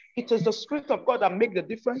church. It is the Spirit of God that makes the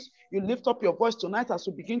difference. You lift up your voice tonight as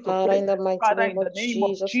we begin to pray. Father, in the name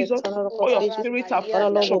of Jesus, pour your spirit of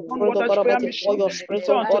fruition upon Waters Prayer Mission. Your spirit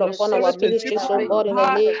So of God unto the upon our Spirit is ministry, so God, in the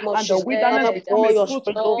high, name of and the Jesus. wilderness Father, become pour a your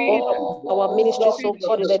fruitful spirit, oh field. God, our ministry, so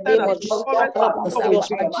God, in the name of Jesus. Father, your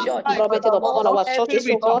spirit upon our churches,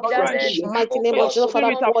 so God, in the mighty name of Jesus.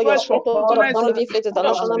 Father, pour your spirit, oh God, upon Living Faith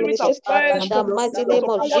International Ministries. In the mighty mighty name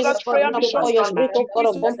of Jesus. Father, pour your spirit, oh God,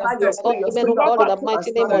 upon your God, women, oh God, in the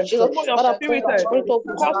mighty name of Jesus. Father, pour your spirit, oh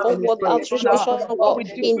God, upon what outreach mission, oh God,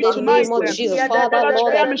 in the name of Jesus. Father,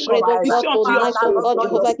 Lord, I pray, oh God, tonight, oh God,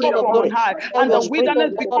 Jehovah, King of glory, and your spirit, oh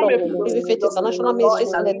God, of Living Faith International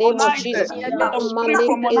Ministries, in the name of Jesus.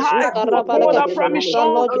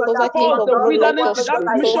 Lord, Jehovah, King of glory, let your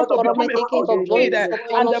spirit, oh God, Almighty King of glory,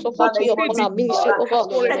 upon us, oh God, to be upon our ministry, oh God,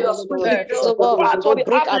 oh God, to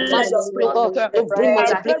bring advancement, oh God, to bring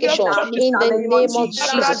multiplication in the name of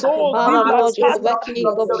Jesus. Father, Lord, Jehovah, King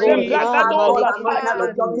of glory, we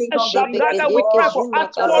cry for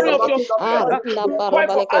outpouring of your spirit. We cry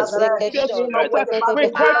for outpouring of your spirit. We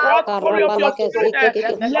cry for outpouring of your spirit.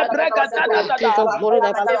 King of glory,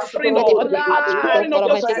 that Outpouring of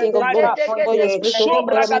your spirit. for your spirit, oh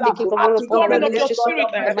God, Almighty King of glory, upon our ministry,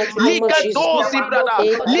 the mighty name of Jesus.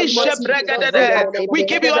 We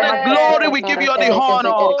give you all the glory, we give you all the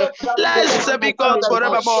honor. Blessed be God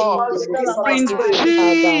forevermore. In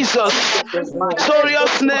Jesus'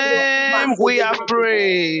 victorious name, we have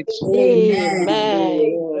prayed.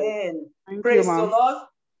 Amen. Praise the Lord.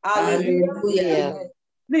 Hallelujah.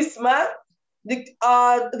 Please, ma, the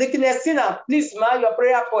Kinesina, please, ma, your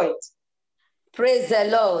prayer point. Praise the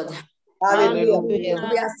Lord. Hallelujah.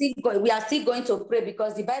 We are still going to pray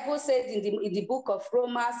because the Bible says in the book of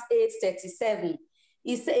Romans 8:37,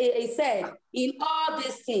 it said, in all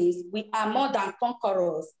these things, we are more than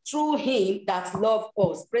conquerors through him that loved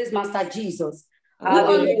us. Praise Master Jesus. We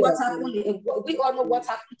all know what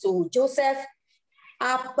happened to Joseph.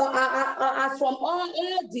 As from all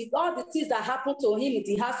the things that happened to him in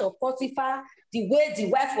the house of Potiphar, the way the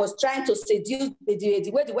wife was trying to seduce,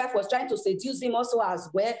 him also as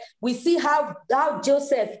well, we see how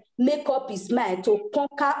Joseph make up his mind to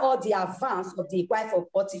conquer all the advance of the wife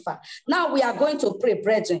of Potiphar. Now we are going to pray,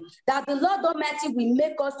 brethren, that the Lord Almighty will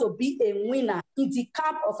make us to be a winner in the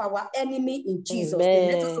camp of our enemy in Jesus.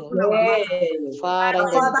 Father,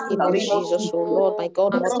 in the name of Jesus, oh Lord, my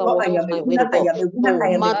God, no matter what is my will, God,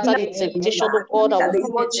 no matter the temptation, oh God, I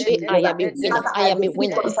will say, I am a winner, I am a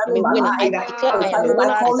winner, I'm a winner, I declare I am a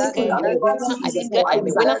winner, I declare I am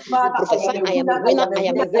a winner, I prophesy I am a winner, I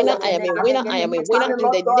am a winner, I am a winner, I am a winner, in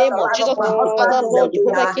the name of Jesus. Father, Lord,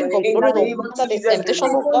 Jehovah, King of glory, no matter the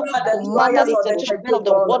temptation, oh God, no matter the temptation of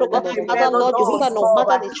the word, oh God, Father, Lord, Jehovah, no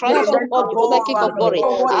matter the trials, oh God, Jehovah, King of glory,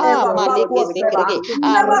 God,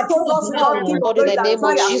 in the name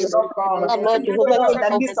of Jesus, Father, Lord, Jehovah, King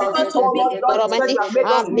of glory, God Almighty, Lord,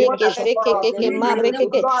 give me the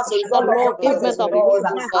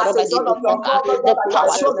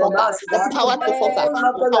power to conquer, the power to conquer,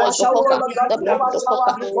 the power to conquer, the power to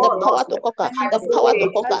conquer, the power to conquer, the power to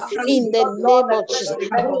conquer, in the name of Jesus,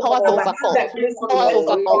 power to overcome, power to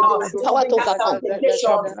overcome, power to overcome,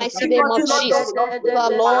 I see the name of Jesus, the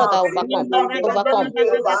Lord, I overcome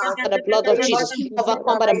by the blood of Jesus,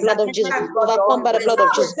 overcome by the blood of Jesus, overcome by the blood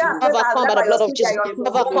of Jesus, overcome by the blood of Jesus,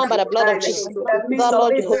 overcome by the blood of Jesus. The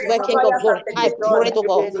Lord Jehovah, King of glory, I pray to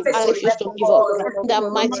God, I refuse to give up. In the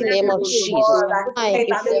mighty name of Jesus, I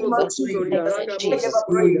give Jesus.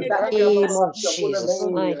 Name of Jesus,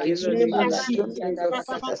 I give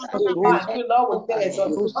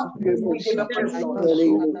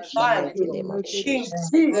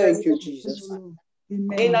Thank you, Jesus. In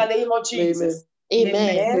the name of Jesus.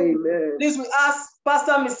 Amen. Please, we ask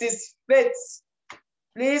Pastor Mrs. Faith,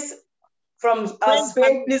 please, from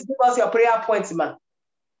Spain, please give us your prayer points, ma'am.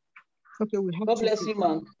 Okay, God bless you,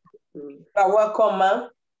 ma'am. You're welcome, ma'am.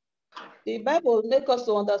 The Bible makes us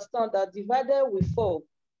to understand that divided we fall,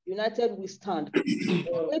 united we stand.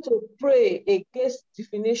 We're going to pray against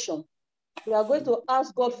divination. We are going to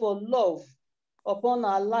ask God for love upon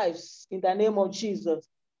our lives in the name of Jesus.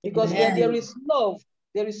 Because when there is love,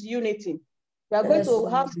 there is unity. We are going to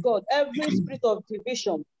ask God, every spirit of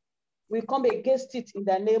division, we come against it in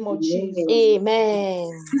the name of Jesus.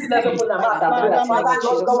 Amen. Father,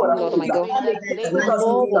 Lord, my God,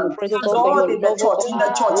 Lord, we pray to God for your love,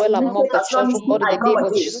 well among the church of God in the name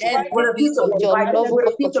of Jesus. Your love,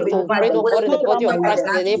 God, continue to pray to God in the body of Christ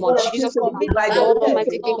in the name of Jesus. Lord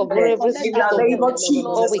Almighty, King of glory, every spirit of God,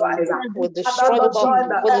 we destroy the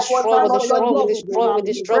God, we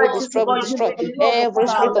destroy every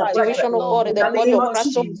spirit of division of God in the body of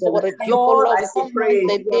Christ. So for rebuke, Lord, we come in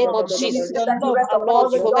the name of Jesus. Jesus. Lord,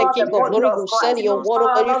 Jehovah, King of glory, you said in your word, oh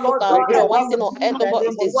God, you look at your one thing on earth, oh God,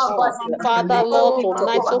 it is one. Father, Lord,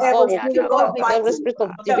 tonight, oh God, will keep covering every spirit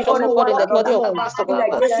of division, oh God, in the body of Christ, oh God.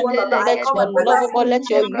 Let your love, oh God, let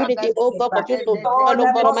your unity, oh God, continue to dwell, oh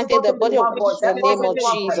God Almighty, in the body of Christ, in the name of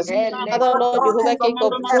Jesus. Father, Lord, Jehovah, King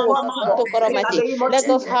of glory, oh God Almighty, let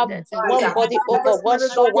us have one body, oh God, one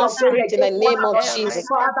soul, one spirit, in the name of Jesus.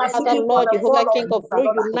 Father, Lord, Jehovah, King of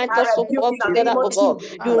glory, unite us, oh God, together, oh God.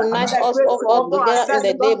 Unite us, oh God, together in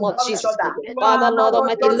the name of Jesus. Father, Lord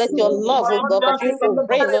Almighty, let your love, oh God, continue to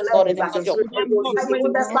reign, oh God,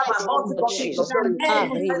 in the body of Jesus.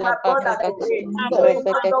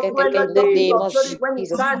 In the name of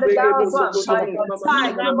Jesus.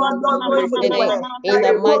 In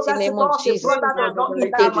the mighty name of Jesus.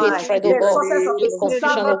 Take hatred, oh God. Take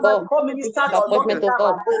confusion, oh God. Disappointment, oh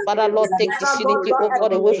God. Father, Lord, take disunity, oh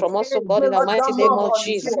God, away from us, oh God, in the mighty name of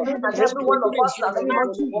Jesus. Every one of us in the name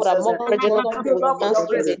of Jesus. Father, more regional will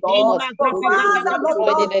cancel in the name of Jesus.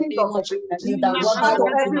 In the name of Jesus.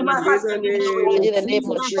 In the name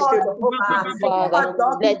of Jesus. Father,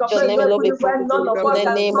 let your name alone be praised in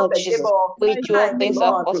the name of Jesus. With you all things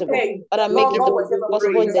are possible. Father, make it possible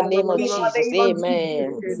in the name of Jesus.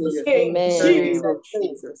 Amen. Amen.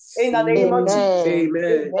 In the name of Jesus.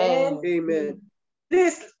 Amen. Amen.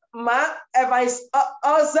 Please, ma, Evangelist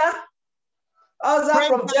Oza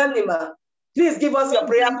from Germany, ma. Please give us your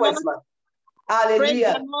prayer points, ma.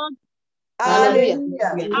 Hallelujah.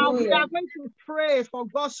 Hallelujah. And we are going to pray for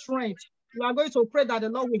God's strength. We are going to pray that the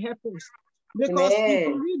Lord will help us. Because if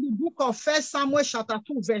you read the book of 1 Samuel chapter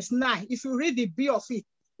 2, verse 9, if you read the B of it,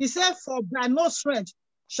 he said, for by no strength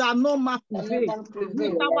shall no man prevail.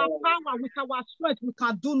 With our power, with our strength, we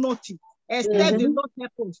can do nothing except the Lord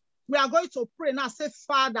help us. We are going to pray now, say,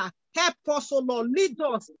 Father, help us, O Lord, lead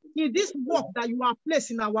us in this work that you have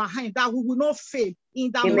placed in our hand, that we will not fail. In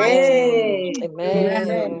the mighty name of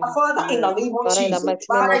Amen. Father, in the name of Father, in the Jesus, mighty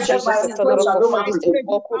name of Jesus, the Father of God, is the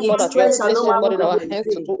work, oh God, that you have placed, oh God, in our hands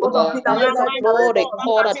to do, oh God. Lord, a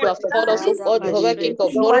call that you have called us, oh God, Jehovah, King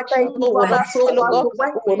of glory. No, we will not fail, oh God.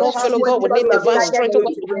 We will not fail, oh God. We need divine strength, oh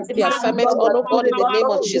God, to complete the assignment, oh God, in the name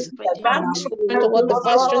of Jesus. Divine strength, oh God,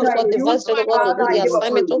 divine strength, oh God, divine strength, oh God, to do the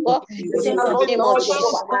assignment, oh God, in the name of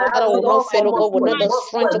Jesus. Father, we will not fail, oh God. We need the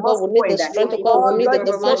strength, oh God. We need the strength, oh God. We need the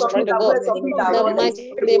divine strength, oh God. In the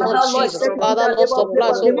mighty name of Jesus. Father, Lord, supply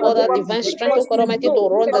us, oh God, that divine strength, oh God Almighty, to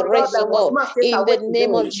run the race, oh God. In the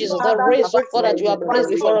name of Jesus, the race, oh God, that you have placed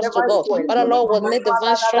before us to go. Father, Lord, will need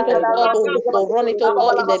divine strength, oh God, to run it, oh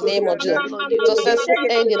God, in the name of Jesus. Successful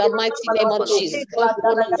end in the mighty name of Jesus. We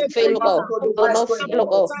will not fail, oh God. We will not fail, oh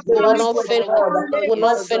God. We will not fail, oh God. We will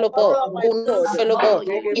not fail, oh God. We will not fail, oh God.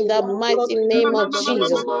 In the mighty name of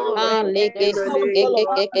Jesus. In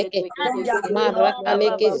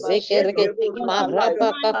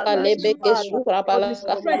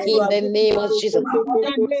the name of Jesus.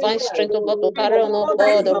 Divine strength, oh God, to carry on, oh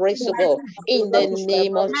God, the race, oh God. In the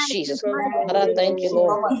name of Jesus. Father, thank you,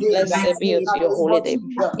 Lord. Blessed be unto your holy name.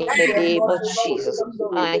 In the name of Jesus.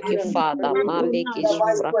 Thank you, Father.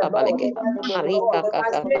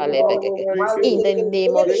 In the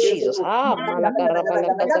name of Jesus.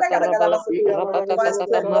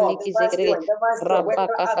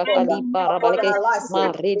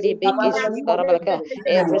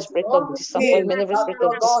 Every spirit of disappointment, every spirit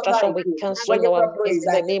of distraction, we cancel in our midst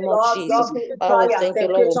in the name of Jesus. Father, we thank you,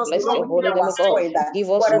 Lord. We bless your holy name, God. Give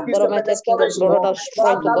us, God Almighty, King of glory, that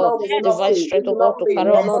strength, oh God, divine strength, oh God, to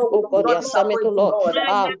carry on, oh God, the assignment, oh Lord.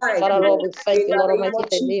 Father, Lord, we thank you, Lord Almighty,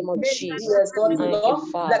 in the name of Jesus. Thank you,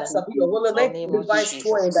 Father. In the name of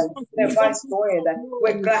Jesus. Divine strength.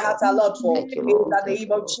 We cry out a lot for. In the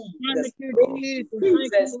name of Jesus.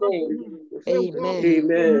 Jesus' name. Amen.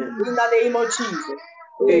 Amen. In the name of Jesus.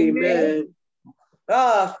 Amen.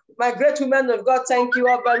 My great women of God, thank you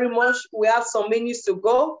all very much. We have some minutes to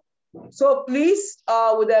go. So please,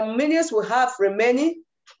 with the minutes we have remaining,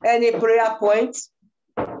 any prayer points,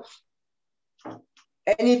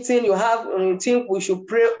 anything you have, you think we should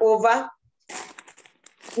pray over,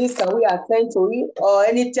 please can we attend to it, or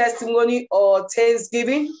any testimony or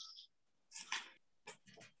thanksgiving?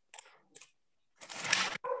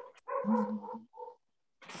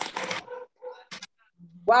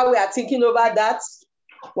 While we are thinking over that,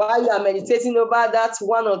 while you are meditating over that,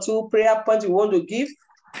 one or two prayer points you want to give,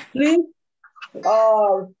 please,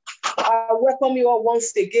 I welcome you all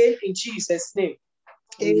once again in Jesus' name.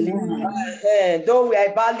 Amen. Though we are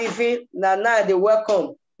about living, now they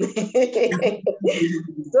welcome.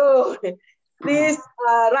 So please,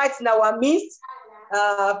 right in our midst,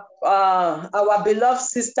 our beloved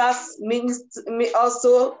sisters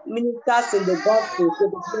also ministers in the gospel to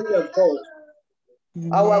the glory of God. We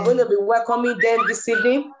are going to be welcoming them this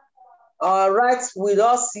evening. Right with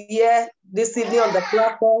us here this evening on the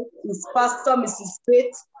platform is Pastor Mrs.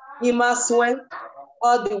 Faith Imaswen,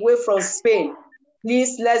 all the way from Spain.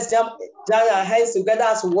 Please let's join our hands together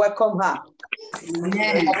as we welcome her.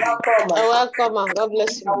 Amen. Welcome. God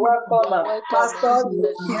bless you. Welcome, Pastor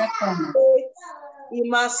Faith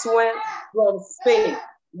Imaswen from Spain.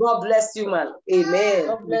 God bless you, man. Amen.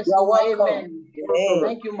 God bless you. Are welcome. Amen.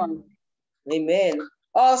 Thank you, man. Amen.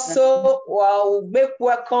 Also, we'll make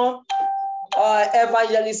welcome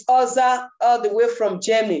Evangelist Oza all the way from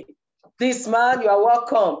Germany. Please, man, you are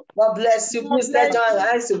welcome. God bless you. Please let's join our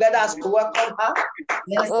hands together as we welcome her.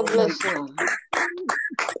 God bless you.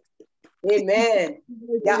 Amen.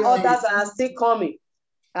 There are others that are still coming.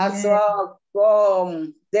 As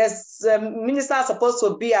there's a minister supposed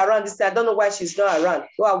to be around this day. I don't know why she's not around.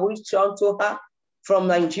 So I will reach out to her from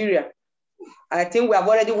Nigeria. I think we have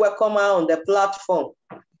already welcomed her on the platform.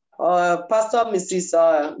 Pastor Mrs.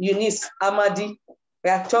 Eunice Amadi. We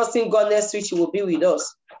are trusting God next week she will be with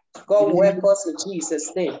us. God will help us in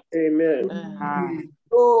Jesus' name. Amen.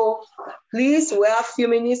 So please, we have a few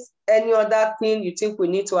minutes. Any other thing you think we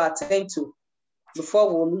need to attend to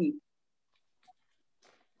before we leave?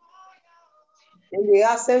 In the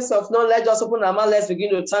absence of none, let's just open our mouth. Let's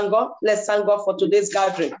begin to thank God. Let's thank God for today's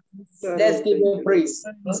gathering. Let's give him praise.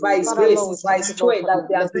 It's by his grace, it's by his strength that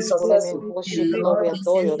we have been successful.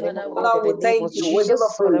 Lord, we thank you. We give a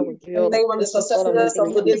praise. Thank you for the successfulness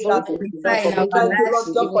of today's gathering. Thank you, Lord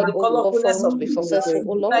God, for the colorfulness of this.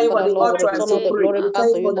 Thank you for the utterance of praise.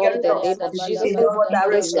 Thank you for the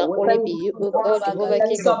direction. We thank you.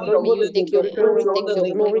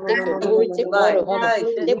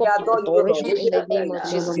 Name of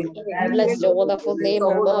Jesus. Bless your wonderful name,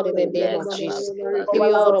 O God, in the name of Jesus. Give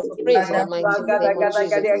you all the praise, Almighty, in the name of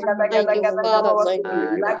Jesus. Thank you, Father. Thank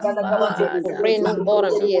you for praying, O God,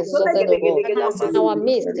 and be exalted, O God. In our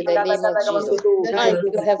midst, in the name of Jesus. Thank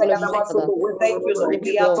you, Heavenly Father. Thank you, Lord.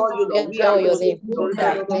 We adore you, Lord. We adore your name. In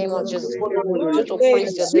the name of Jesus. We to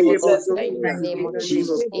praise your name, O God. In the name of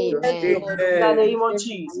Jesus. Amen. In the name of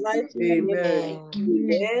Jesus.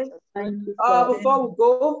 Amen. Before we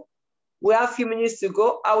go, we have a few minutes to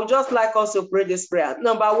go. I would just like us to pray this prayer.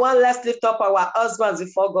 Number one, let's lift up our husbands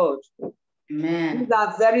before God. Amen. These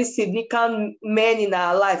are very significant men in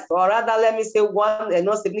our life. Or rather, let me say one and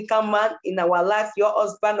not significant man in our life, your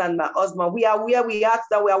husband and my husband. We are where we are,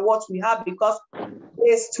 that we are what we have because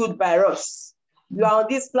they stood by us. You are on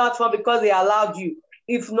this platform because they allowed you.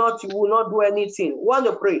 If not, you will not do anything. We want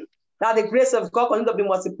to pray that the grace of God continue to be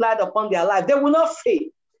multiplied upon their life. They will not fail.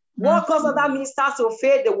 What cause other ministers to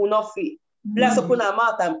fail, they will not fail. Let's open our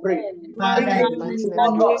mouth and pray. Father, in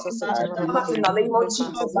the name of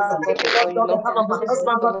Jesus.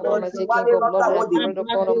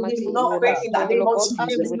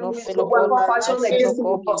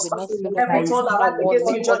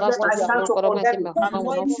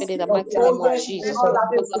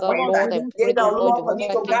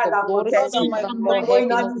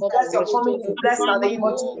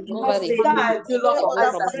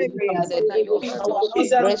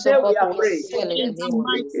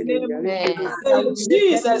 In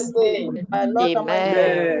Jesus' name.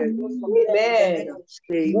 Amen. Amen.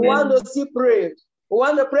 We want to see pray. We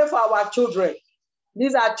want to pray for our children.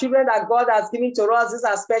 These are children that God has given to us. These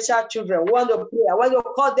are special children. We want to pray. I want to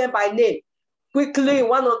call them by name. Quickly, in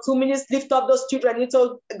 1 or 2 minutes, lift up those children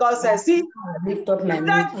into God's hands. See,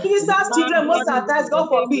 Jesus' children, most of the times, God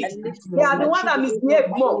forbid, they are the one that misbehave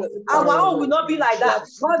more. Our own will not be like that.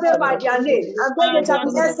 Call them by their name, and then they shall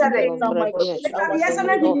be excellent. They shall be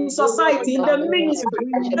excellent in society, in the ministry.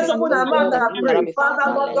 Let's open our mouth and pray. Father,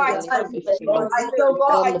 Lord God, I thank you. I tell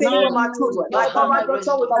God, I thank you for my children. I cover your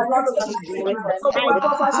son with the blood of Jesus. So my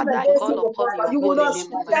prophecy against you will not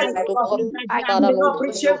share it. You will not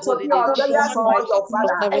preach it to be our glorious God, your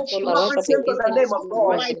Father. You will not preach it to the name of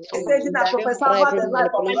God. Satan, I prophesy about the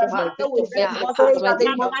life of my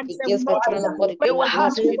they will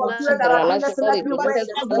have to be that are innocent everywhere in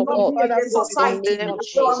society.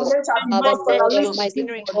 So I'm going to be lost on the list.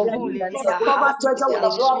 Cover treasure with the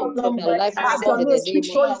blood of God. As your name speaks,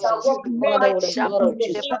 so it shall walk in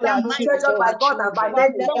treasure by God and by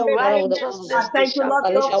men. I thank you, Lord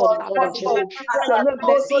God, for possible. As your name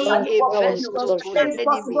goes, so shall it fulfill. It's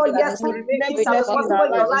possible, yes, it's possible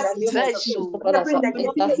in your life. Every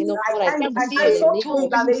negativity, I so to in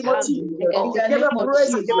the name of Jesus. Give a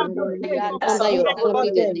praise and give a glory.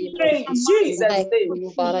 In Jesus' name.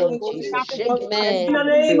 In the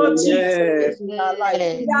name of Jesus. We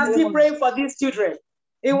are still praying for these children.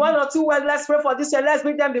 In 1 or 2 words, let's pray for this year. Let's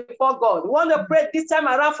bring them before God. We want to pray this time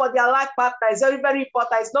around for their life partner. It's very, very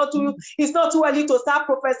important. It's not too early to start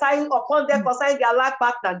prophesying upon them concerning their life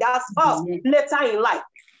partner, their spouse, later in life.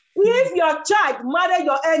 If your child married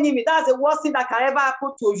your enemy, that's the worst thing that can ever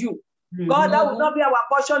happen to you. God, that will not be our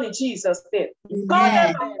portion in Jesus' name. Call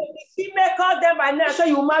them by name. He may call them by name, so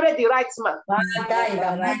you marry the right man.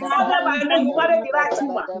 Call them by name, you marry the right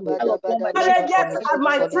woman. Yes,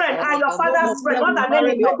 my friend and your father's friend, not an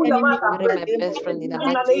enemy. Open your mouth and pray. In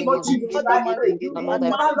the name of Jesus, I pray.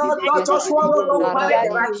 Lord God, just swallow, Lord, marry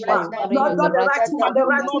the right man. Lord God, the right woman, the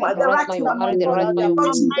right woman, the right woman.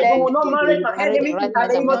 You will not marry my enemy in the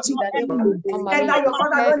name of Jesus. And that your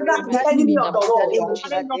father render the enemy of the world.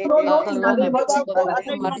 No, in the name of Jesus.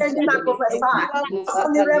 Sending and prophesy.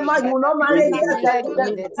 You will not marry the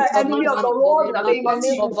enemy of the world in the name of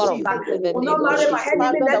Jesus. You will not marry my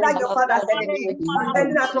enemy, neither your father's enemy.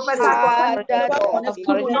 Sending and prophesy.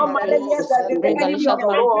 You will not marry the enemy of the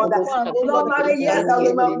world. You will not marry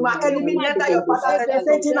my enemy, neither your father's enemy.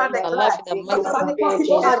 Sending and declare. Concerning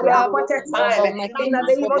possible at the appointed time. In the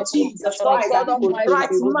name of Jesus Christ. Right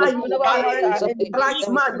man, you will marry. Right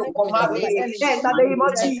man, you will marry. In the name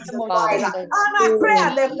of Jesus Christ. And I pray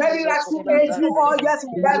at the very right age, you all just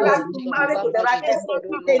will get right to marry to the right person.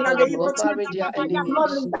 In the name of Jesus, you will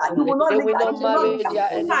not leave that. You will not leave that. You will not leave that.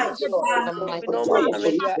 Thank you, Lord.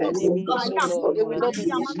 They will not be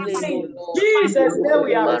misled, Lord. Jesus, then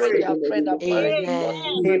we are praying.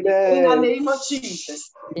 Amen. In the name of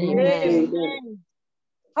Jesus. Amen.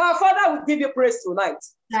 Our Father, we give you praise tonight.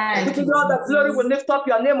 We give you all the glory. We lift up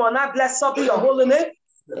your name on that. Blessed be your holy name.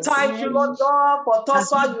 Thank you, Lord God, for thus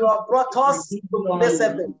far you have brought us to this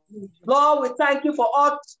evening. Lord, we thank you for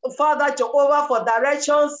all, Father Jehovah, for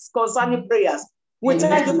directions concerning prayers. We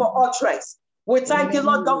thank you for utterance. We thank you,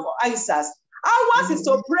 Lord God, for answers. Ours is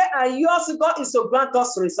to pray, and yours, God, is to grant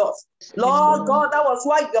us results. Lord God, that was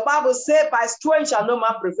why the Bible said, by strength shall no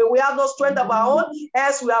man prevail. We have no strength of our own,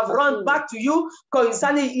 as we have run back to you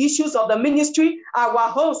concerning issues of the ministry, our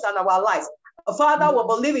homes, and our lives. Father, we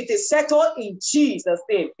believe it is settled in Jesus'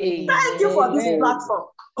 name. Thank you for this platform.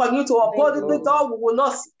 Continue to uphold it, God. We will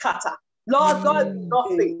not scatter. Lord God, we will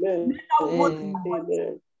not fail.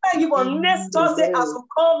 Thank you for next Thursday as we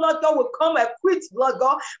come, Lord God, will come equipped, Lord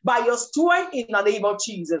God, by your strength in the name of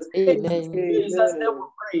Jesus. In Jesus' name we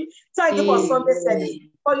pray. Thank you for Sunday service,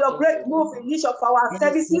 for your great move in each of our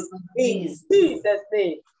services. In Jesus'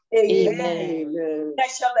 name. Amen.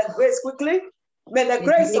 Let's share the grace quickly. May the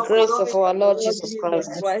grace of our Lord Jesus Christ,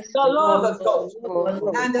 the love of God,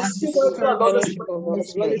 and the secret of the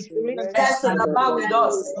Holy Spirit rest and abide with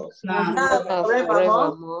us now and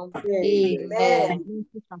forevermore. Amen.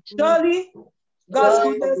 Surely God's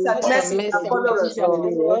goodness and mercy shall follow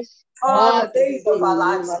us all the days of our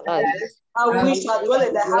lives, and we shall dwell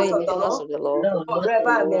in the house of the Lord forever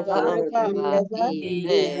and ever.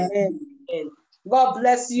 Amen. God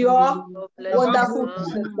bless you all. Wonderful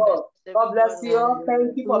God. God bless you all.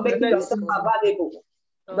 Thank you for making yourself available.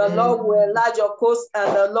 The Lord will enlarge your coast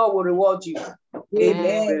and the Lord will reward you.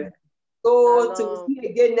 Amen. So to see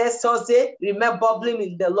again next Thursday, remember bubbling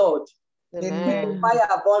in the Lord. Amen.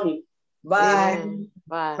 Fire burning. Bye.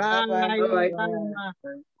 Bye. Bye.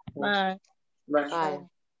 Bye. Bye.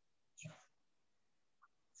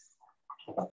 Bye.